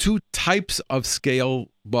two types of scale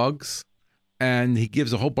bugs, and he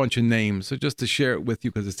gives a whole bunch of names. So just to share it with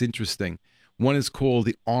you because it's interesting. One is called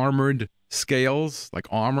the armored scales, like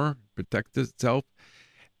armor, protect itself.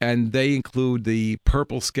 And they include the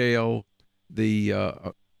purple scale, the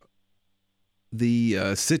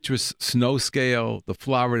citrus snow scale, the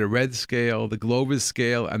Florida red scale, the Glover's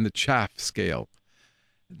scale, and the chaff scale.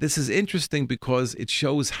 This is interesting because it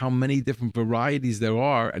shows how many different varieties there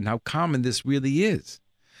are and how common this really is.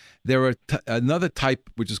 There are another type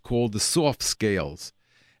which is called the soft scales,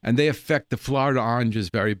 and they affect the Florida oranges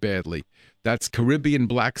very badly. That's Caribbean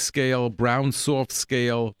black scale, brown soft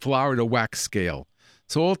scale, Florida wax scale.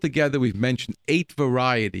 So altogether, we've mentioned 8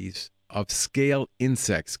 varieties of scale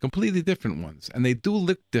insects, completely different ones, and they do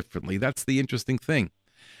look differently. That's the interesting thing.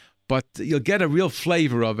 But you'll get a real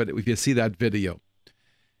flavor of it if you see that video.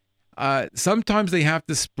 Sometimes they have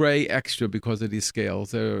to spray extra because of these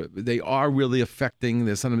scales. They are really affecting.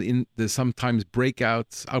 There's sometimes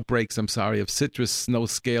outbreaks of citrus snow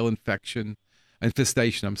scale infestation.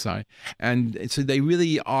 And so they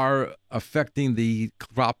really are affecting the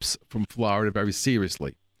crops from Florida very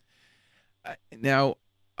seriously. Now,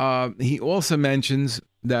 he also mentions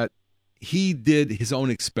that he did his own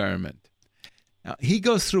experiment. Now, he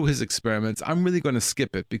goes through his experiments. I'm really going to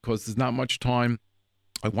skip it because there's not much time.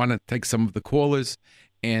 I want to take some of the callers,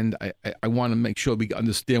 and I want to make sure we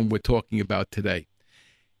understand what we're talking about today.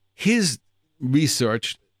 His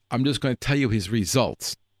research, I'm just going to tell you his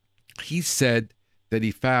results. He said that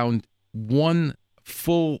he found one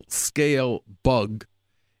full-scale bug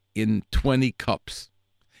in 20 cups.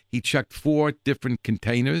 He checked 4 different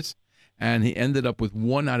containers, and he ended up with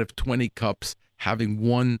 1 out of 20 cups having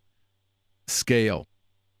one scale.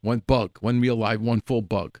 one bug, one real live, one full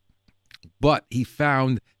bug. But he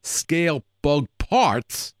found scale bug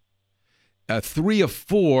parts, 3 or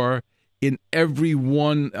 4 in every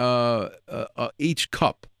one, each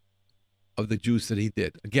cup of the juice that he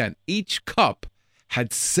did. Again, each cup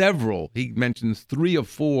had several, he mentions 3 or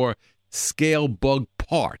 4 scale bug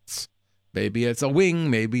parts. Maybe it's a wing,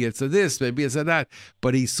 maybe it's a this, maybe it's a that.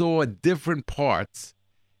 But he saw different parts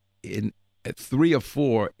in 3 or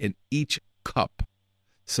 4 in each cup.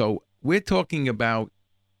 So we're talking about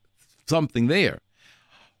something there.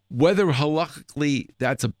 Whether halakhically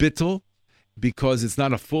that's a bittul, because it's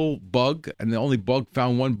not a full bug, and the only bug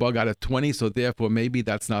found 1 bug out of 20, so therefore maybe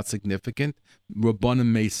that's not significant. Rabbanim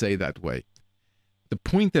may say that way. The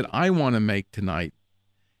point that I want to make tonight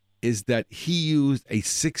is that he used a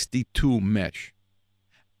 62 mesh.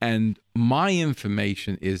 And my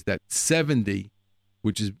information is that 70,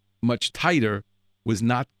 which is much tighter, was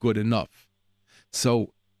not good enough.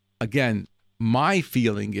 So again, my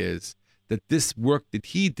feeling is that this work that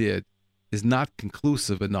he did is not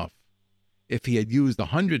conclusive enough. If he had used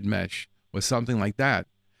 100 mesh or something like that,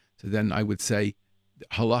 so then I would say,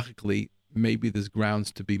 halachically, maybe there's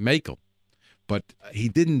grounds to be makel. But he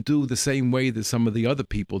didn't do the same way that some of the other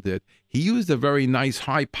people did. He used a very nice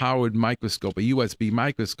high-powered microscope, a USB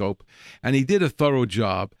microscope, and he did a thorough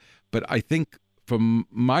job. But I think from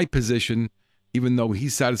my position, even though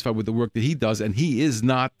he's satisfied with the work that he does, and he is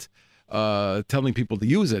not telling people to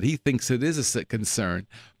use it, he thinks it is a concern.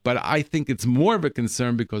 But I think it's more of a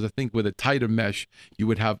concern because I think with a tighter mesh, you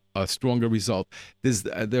would have a stronger result.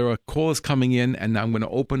 There are callers coming in, and I'm going to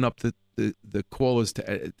open up the callers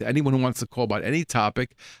to anyone who wants to call about any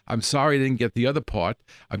topic. I'm sorry I didn't get the other part.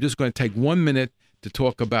 I'm just going to take 1 minute to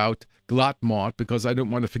talk about Glattmart because I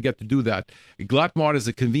don't want to forget to do that. Glattmart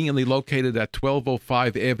is conveniently located at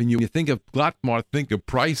 1205 Avenue. When you think of Glattmart, think of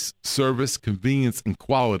price, service, convenience, and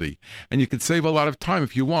quality. And you can save a lot of time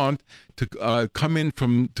if you want to come in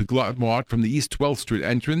to Glattmart from the East 12th Street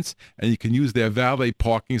entrance, and you can use their valet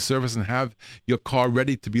parking service and have your car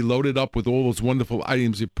ready to be loaded up with all those wonderful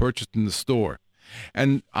items you purchased in the store.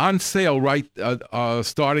 And on sale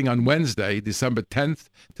starting on Wednesday, December 10th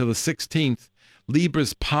till the 16th,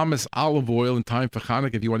 Libra's Pomace olive oil in time for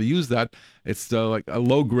Hanukkah. If you want to use that, it's like a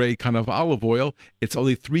low-grade kind of olive oil. It's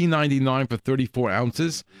only $3.99 for 34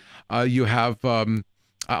 ounces. You have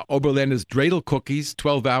Oberlander's dreidel cookies,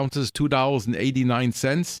 12 ounces,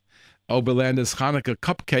 $2.89. Oberlander's Hanukkah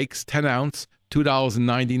cupcakes, 10 ounce,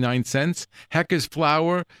 $2.99. Hecker's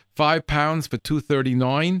flour, 5 pounds for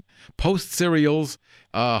 $2.39. Post cereals,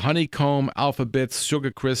 honeycomb, alphabets,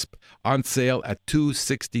 sugar crisp on sale at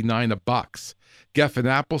 $2.69 a box. Geffen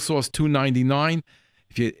applesauce, $2.99.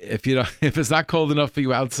 If it's not cold enough for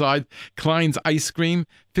you outside, Klein's ice cream,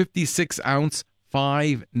 56 ounce,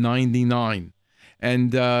 $5.99.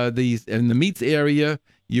 And in the meats area,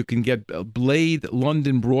 you can get Blade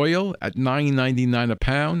London broil at $9.99 a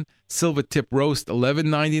pound, silver tip roast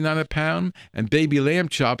 $11.99 a pound, and baby lamb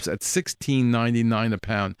chops at $16.99 a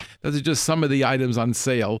pound. Those are just some of the items on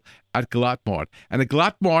sale at Glattmart. And at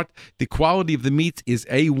Glattmart, the quality of the meats is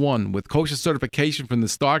A1 with kosher certification from the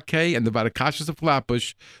Star K and the Varakashas of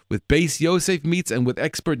Flatbush, with base Yosef meats and with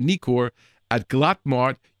expert Nikor. At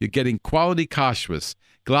Glattmart, you're getting quality kashrus.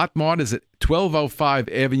 Glattmart is at 1205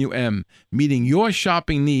 Avenue M. Meeting your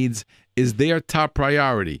shopping needs is their top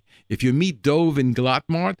priority. If you meet Dove in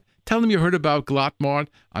Glattmart, tell them you heard about Glattmart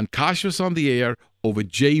on Kashrus on the Air over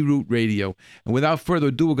J-Root Radio. And without further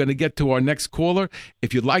ado, we're going to get to our next caller.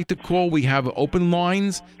 If you'd like to call, we have open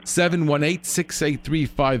lines,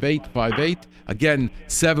 718-683-5858. Again,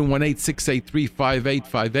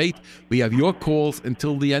 718-683-5858. We have your calls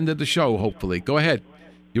until the end of the show, hopefully. Go ahead.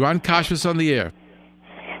 You're on Kashrus on the Air.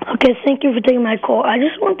 Okay, thank you for taking my call. I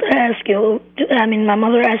just wanted to ask you, my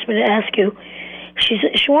mother asked me to ask you,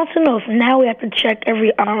 she wants to know if now we have to check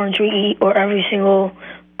every orange we eat or every single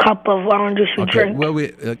cup of orange juice we drink. Well,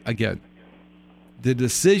 again, the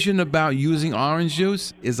decision about using orange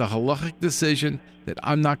juice is a halachic decision that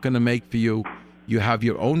I'm not going to make for you. You have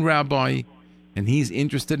your own rabbi, and he's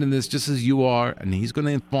interested in this just as you are, and he's going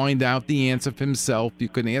to find out the answer for himself. You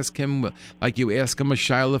can ask him, like you ask him a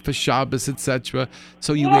shaila for Shabbos, etc.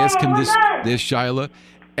 So you ask him this shaila,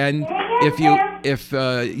 and if you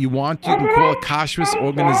want, you can call a kashrus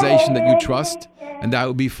organization that you trust, and that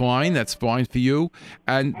would be fine. That's fine for you,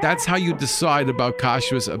 and that's how you decide about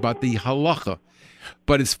kashrus, about the halacha.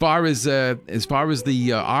 But as far as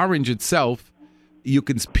the orange itself, you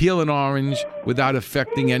can peel an orange, without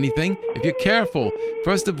affecting anything? If you're careful,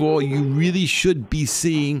 first of all, you really should be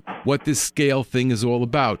seeing what this scale thing is all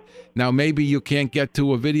about. Now, maybe you can't get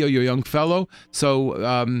to a video, you're a young fellow,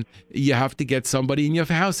 so you have to get somebody in your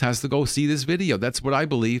house has to go see this video. That's what I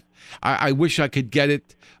believe. I wish I could get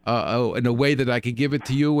it in a way that I could give it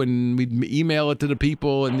to you and we'd email it to the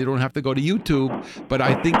people and you don't have to go to YouTube. But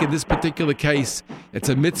I think in this particular case, it's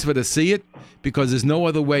a mitzvah to see it because there's no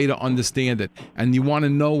other way to understand it. And you want to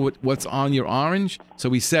know what's on your orange. So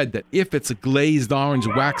we said that if it's a glazed orange,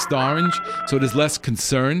 waxed orange, so there's less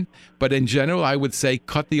concern. But in general, I would say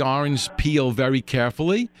cut the orange peel very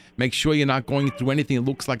carefully. Make sure you're not going through anything that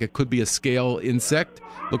looks like it could be a scale insect.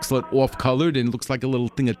 Looks a little off-colored and looks like a little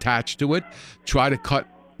thing attached to it. Try to cut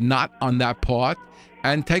not on that part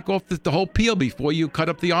and take off the whole peel before you cut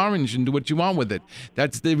up the orange and do what you want with it.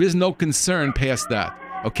 There is no concern past that.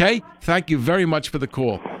 Okay? Thank you very much for the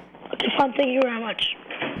call. Okay, fine. Thank you very much.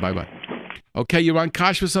 Bye-bye. Okay, you're on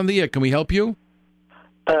Kashrus on the air. Can we help you?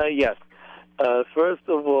 Yes. First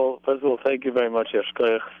of all, thank you very much,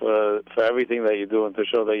 Yeshkoyach, for everything that you do and the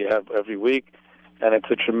show that you have every week. And it's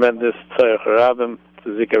a tremendous tzarech rabim. To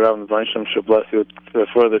Zikr Rabim Vaisham should bless you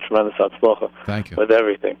for the tremendous hatzlacha. Thank you. With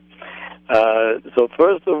everything. So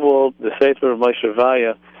first of all, the Sefer of Moshe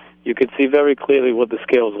Vaya, you can see very clearly what the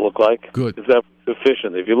scales look like. Good. Is that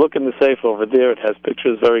sufficient? If you look in the Sefer over there, it has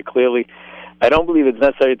pictures very clearly. I don't believe it's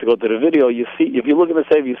necessary to go to the video. You see, if you look at the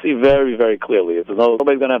Sefer, you see very, very clearly. If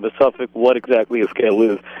nobody's going to have a suffix what exactly a scale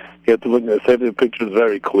is. You have to look at the Sefer. The picture is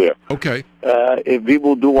very clear. Okay. If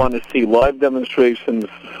people do want to see live demonstrations,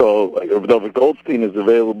 so like Rabbi Goldstein is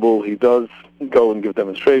available. He does go and give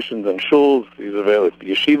demonstrations in shuls. He's available at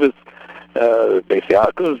yeshivas, Beis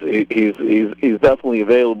Yaakov's. He's definitely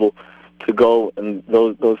available to go, and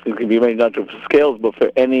those things can be arranged not just for scales, but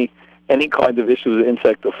for any kind of issues with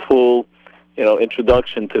insect, a full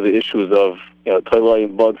introduction to the issues of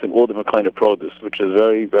toilet bugs and all different kind of produce, which is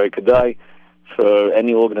very, very kedai for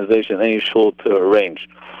any organization, any shul to arrange.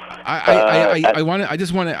 I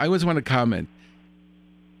just want to comment.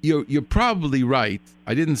 You're probably right.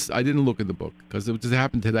 I didn't look at the book because it just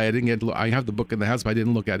happened today. I have the book in the house, but I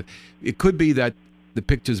didn't look at it. It could be that the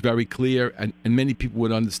picture is very clear and many people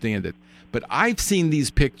would understand it. But I've seen these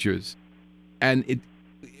pictures, and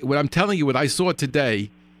what I'm telling you, what I saw today,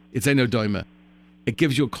 it's a no doima. It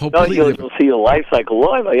gives you a completely. No, you'll see a life cycle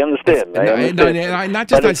live. I understand. Not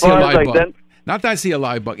just I see a live bug. Not that I see a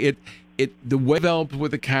live bug. The way developed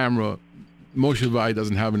with the camera, Moshe Vai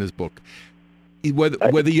doesn't have in his book.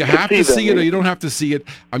 Whether you have to see it or you don't have to see it,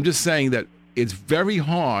 I'm just saying that it's very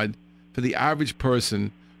hard for the average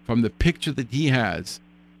person from the picture that he has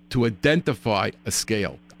to identify a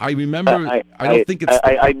scale. I remember. I don't think it's.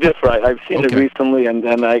 I differ. I've seen it recently, and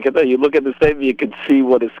I can tell you look at the Sefer, you can see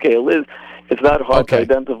what a scale is. It's not hard to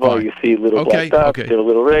identify. Fine. You see little black dots, a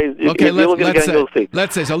little rays.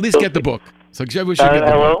 Let's say so. At least get the book. So we should get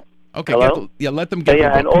the book. Okay. Hello? Let them get the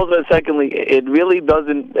book. And also, secondly, it really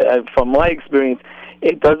doesn't. From my experience,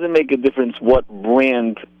 it doesn't make a difference what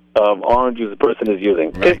brand of orange juice the person is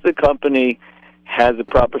using. Right. If the company has a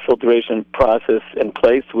proper filtration process in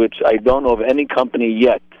place, which I don't know of any company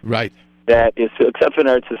yet. Right. That is, except for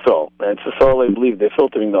Eretz Yisrael. Eretz Yisrael, I believe they're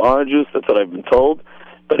filtering the orange juice. That's what I've been told.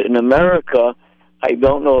 But in America, I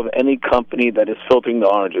don't know of any company that is filtering the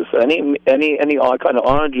orange juice. Any kind of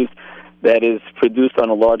orange juice that is produced on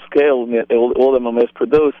a large scale, all of them are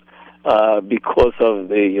mass-produced because of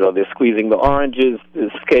they're squeezing the oranges. The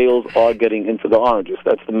scales are getting into the oranges.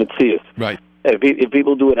 That's the mitzias. Right. If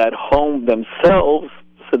people do it at home themselves,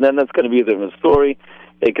 so then that's going to be a different story.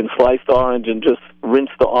 They can slice the orange and just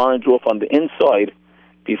rinse the orange off on the inside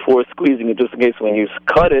before squeezing it, just in case when you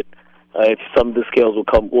cut it, if some of the scales will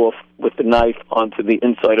come off with the knife onto the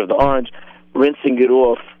inside of the orange, rinsing it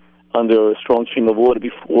off under a strong stream of water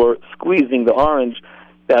before squeezing the orange,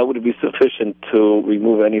 that would be sufficient to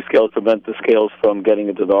remove any scales, prevent the scales from getting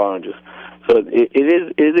into the oranges. So it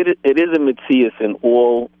is a mitzias in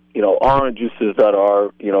all orange juices that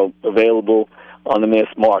are available on the mass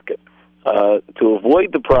market. To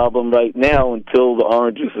avoid the problem right now, until the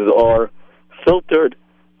orange juices are filtered,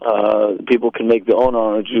 people can make their own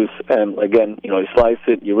orange juice, and again, you slice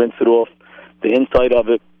it, you rinse it off the inside of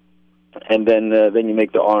it, and then you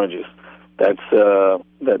make the oranges. That's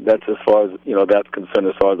as far as that's concerned,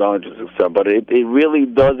 as far as oranges are concerned. But it really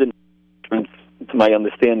doesn't, to my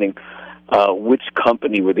understanding, which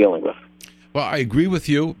company we're dealing with. Well, I agree with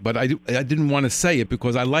you, but I didn't want to say it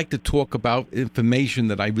because I like to talk about information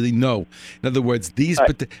that I really know. In other words,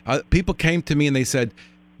 people came to me and they said,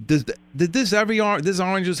 "Did this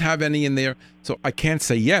oranges have any in there?" So I can't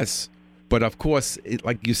say yes, but of course,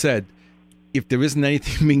 like you said, if there isn't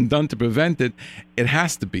anything being done to prevent it, it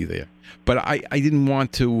has to be there. But I didn't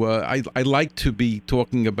want to, I like to be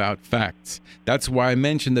talking about facts. That's why I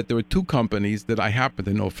mentioned that there were two companies that I happen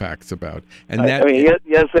to know facts about. And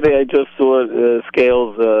yesterday I just saw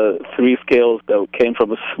scales, 3 scales that came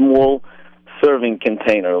from a small serving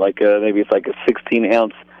container, like maybe it's like a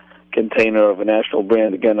 16-ounce container of a national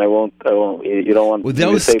brand. Again, I won't. You don't want. Were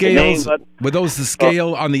those to say scales? the name, were those the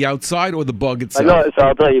scale on the outside or the bug itself? No, so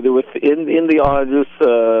I'll tell you. There was in the orange juice.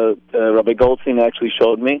 Rabbi Goldstein actually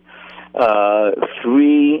showed me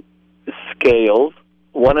 3 scales.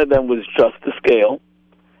 One of them was just the scale,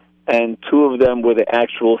 and 2 of them were the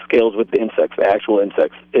actual scales with the insects, the actual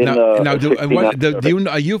insects.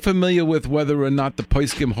 Are you familiar with whether or not the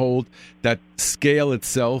poskim hold that scale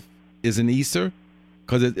itself is an Easter?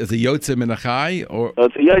 Because it's a Yotze min Achai, or no,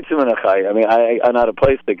 it's a Yotze min Achai. I mean, I'm not a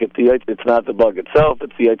plastic. It's not the bug itself.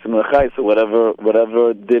 It's the Yotze min Achai. So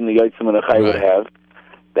whatever din the Yotze min Achai would have,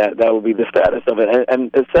 that would be the status of it.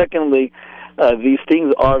 And secondly, these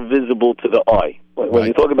things are visible to the eye. When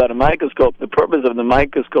you talk about a microscope, the purpose of the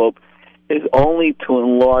microscope is only to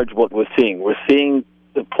enlarge what we're seeing. We're seeing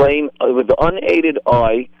the plane with the unaided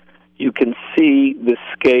eye. You can see the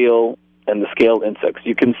scale and the scale insects.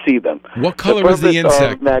 You can see them. What color is the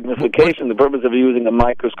insect? Of magnification, the purpose of using a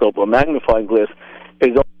microscope or magnifying glass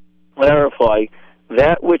is to clarify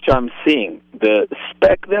that which I'm seeing. The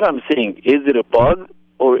speck that I'm seeing, is it a bug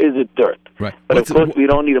or is it dirt? Right. But of course, we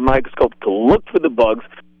don't need a microscope to look for the bugs.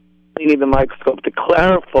 We need a microscope to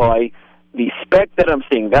clarify the speck that I'm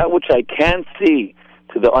seeing, that which I can see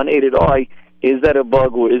to the unaided eye. Is that a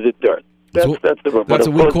bug or is it dirt? That's what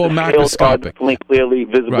we call macroscopic. Clearly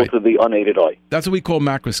visible to the unaided eye. That's what we call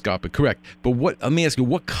macroscopic, correct. But let me ask you,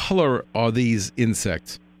 what color are these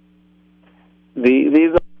insects?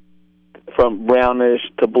 These are from brownish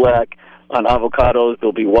to black. On avocados,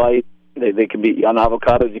 they'll be white. They can be, on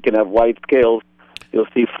avocados, you can have white scales. You'll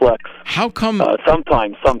see flecks. How come?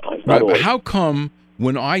 Sometimes, not always. How come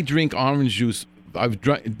when I drink orange juice, I've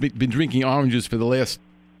been drinking orange juice for the last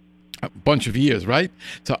a bunch of years, right?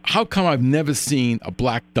 So how come I've never seen a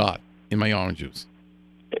black dot in my orange juice?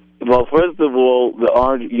 Well, first of all, the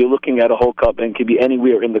orange, you're looking at a whole cup, and it can be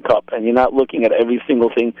anywhere in the cup, and you're not looking at every single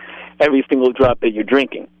thing, every single drop that you're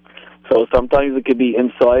drinking. So sometimes it could be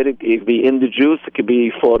inside, it could be in the juice, it could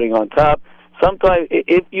be floating on top. Sometimes,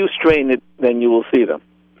 if you strain it, then you will see them.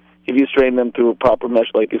 If you strain them through a proper mesh,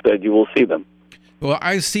 like you said, you will see them. Well,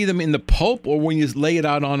 I see them in the pulp, or when you lay it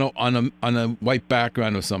out on a white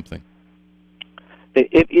background or something.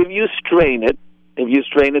 If you strain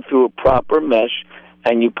it through a proper mesh,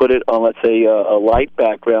 and you put it on, let's say, a light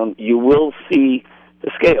background, you will see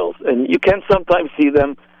the scales, and you can sometimes see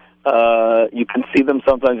them. You can see them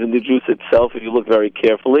sometimes in the juice itself if you look very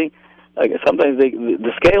carefully. Sometimes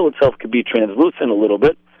the scale itself could be translucent a little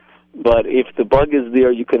bit, but if the bug is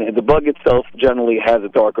there, the bug itself generally has a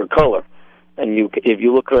darker color, and if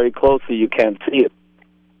you look very closely, you can't see it.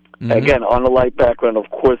 Mm-hmm. Again, on a light background, of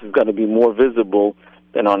course, it's going to be more visible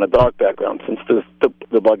than on a dark background, since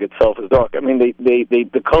the bug itself is dark. I mean,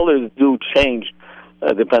 the colors do change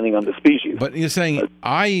depending on the species. But you're saying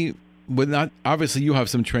I would not. Obviously, you have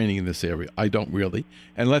some training in this area. I don't really.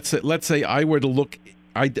 And let's say I were to look.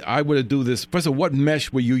 I were to do this. First of all, what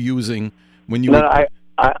mesh were you using when you?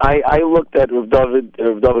 I looked at Rav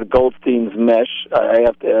David Goldstein's mesh. I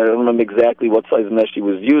don't remember exactly what size mesh he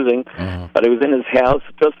was using, but it was in his house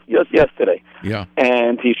just yesterday. Yeah.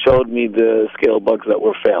 And he showed me the scale bugs that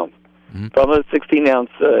were found from a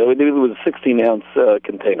 16-ounce. I believe it was a 16-ounce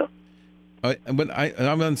container. But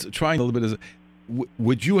I'm trying a little bit.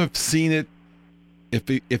 Would you have seen it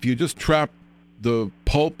if you just trapped the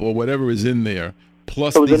pulp or whatever is in there?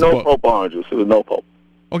 Plus, it was a no pulp orange juice. It was no pulp.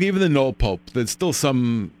 Okay, even the no pulp, there's still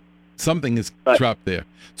something is trapped there.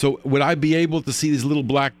 So would I be able to see these little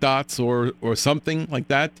black dots or something like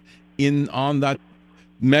that on that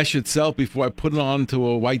mesh itself before I put it onto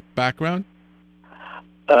a white background?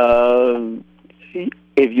 If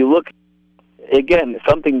you look, again,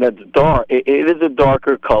 something that's dark, it is a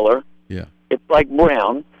darker color. Yeah. It's like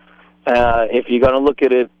brown. If you're going to look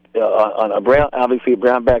at it on a brown, obviously a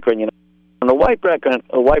brown background, on a white background,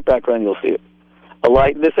 you'll see it.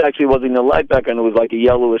 This actually wasn't a light background. It was like a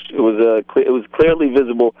yellowish. It was clearly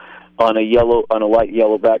visible on a light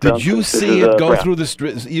yellow background. Did you see it go through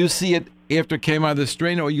the? You see it after it came out of the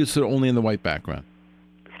strainer, or you saw it only in the white background?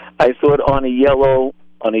 I saw it on a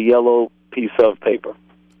yellow piece of paper.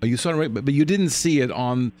 Oh, you saw it right, but you didn't see it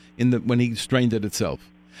when he strained it itself.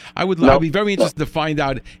 I'd be very interested to find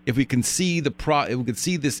out if we can see if we could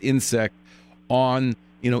see this insect on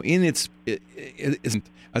in it isn't,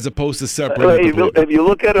 as opposed to separate. If you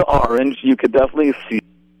look at an orange, you could definitely see.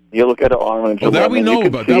 You look at an orange. Well, that we know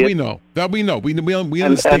about. That we know. We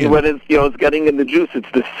understand. And when it's getting in the juice,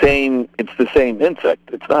 it's the same. It's the same insect.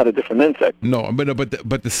 It's not a different insect. No,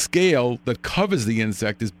 but the scale that covers the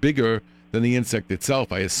insect is bigger than the insect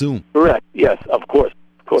itself, I assume. Correct. Yes, of course.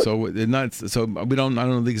 So we don't. I don't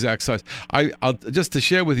know the exact size. I'll just to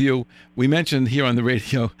share with you. We mentioned here on the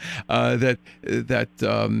radio that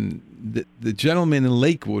the gentleman in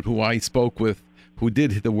Lakewood who I spoke with, who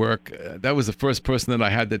did the work, that was the first person that I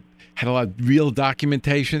had that had a lot of real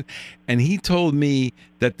documentation, and he told me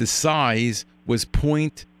that the size was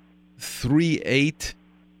 0.38.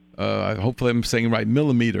 Hopefully, I'm saying right,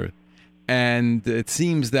 millimeter. And it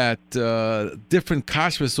seems that different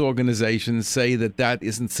kashrus organizations say that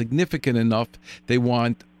isn't significant enough. They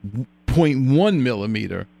want 0.1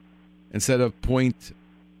 millimeter instead of I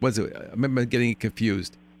remember getting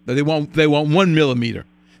confused. They want 1 millimeter.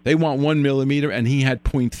 They want 1 millimeter, and he had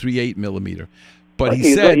 0.38 millimeter. But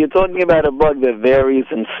he said you're talking about a bug that varies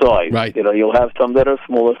in size. Right. You'll have some that are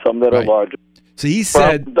smaller, some that are larger. So he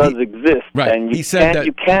said it does exist, right. And he said that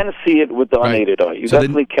you can see it with the unaided eye. You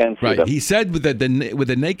definitely can see them. He said with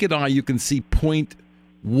the naked eye you can see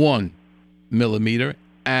 0.1 millimeter,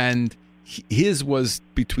 and his was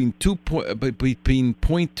between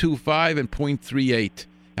 0.25 and 0.38.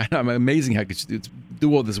 I'm amazing how could you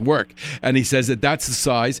do all this work. And he says that that's the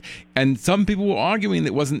size. And some people were arguing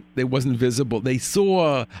that it wasn't visible. They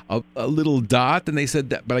saw a little dot, and they said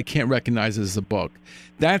that, but I can't recognize it as a bug.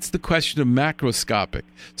 That's the question of macroscopic.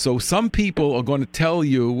 So some people are going to tell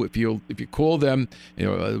you, if you call them,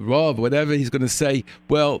 Rav, whatever, he's going to say,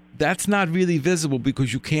 well, that's not really visible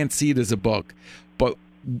because you can't see it as a bug. But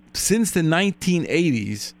since the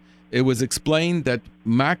 1980s, it was explained that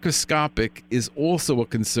macroscopic is also a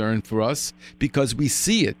concern for us because we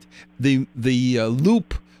see it. The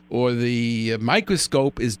loop or the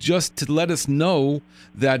microscope is just to let us know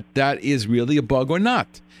that is really a bug or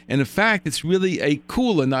not. And in fact, it's really a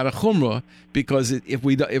kula, not a chumrah, because if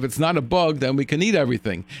it's not a bug, then we can eat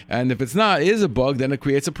everything. And if it is a bug, then it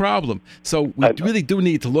creates a problem. So we really do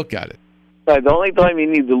need to look at it. Right, the only time you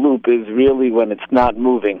need the loop is really when it's not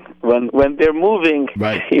moving. When they're moving,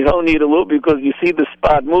 right. You don't need a loop because you see the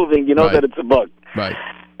spot moving, you know right. that it's a bug. Right.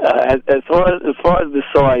 As far as the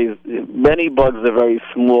size, many bugs are very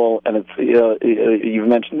small, and it's you've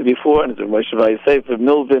mentioned it before, and it's a Rabbi Yosef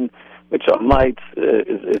Milvin, which are mites.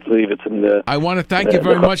 I believe it's in the. I want to thank you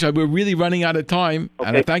very much. We're really running out of time,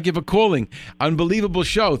 and I thank you for calling. Unbelievable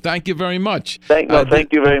show. Thank you very much. Thank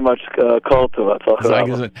you very much, Call to us.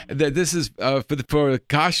 This is for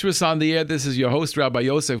Kashrus on the Air. This is your host, Rabbi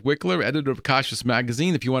Yosef Wikler, editor of Kashrus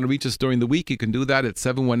Magazine. If you want to reach us during the week, you can do that at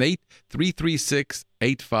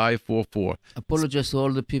 718-336-8544. Apologize to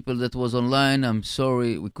all the people that was online. I'm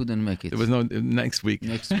sorry we couldn't make it. There was no next week.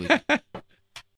 Next week.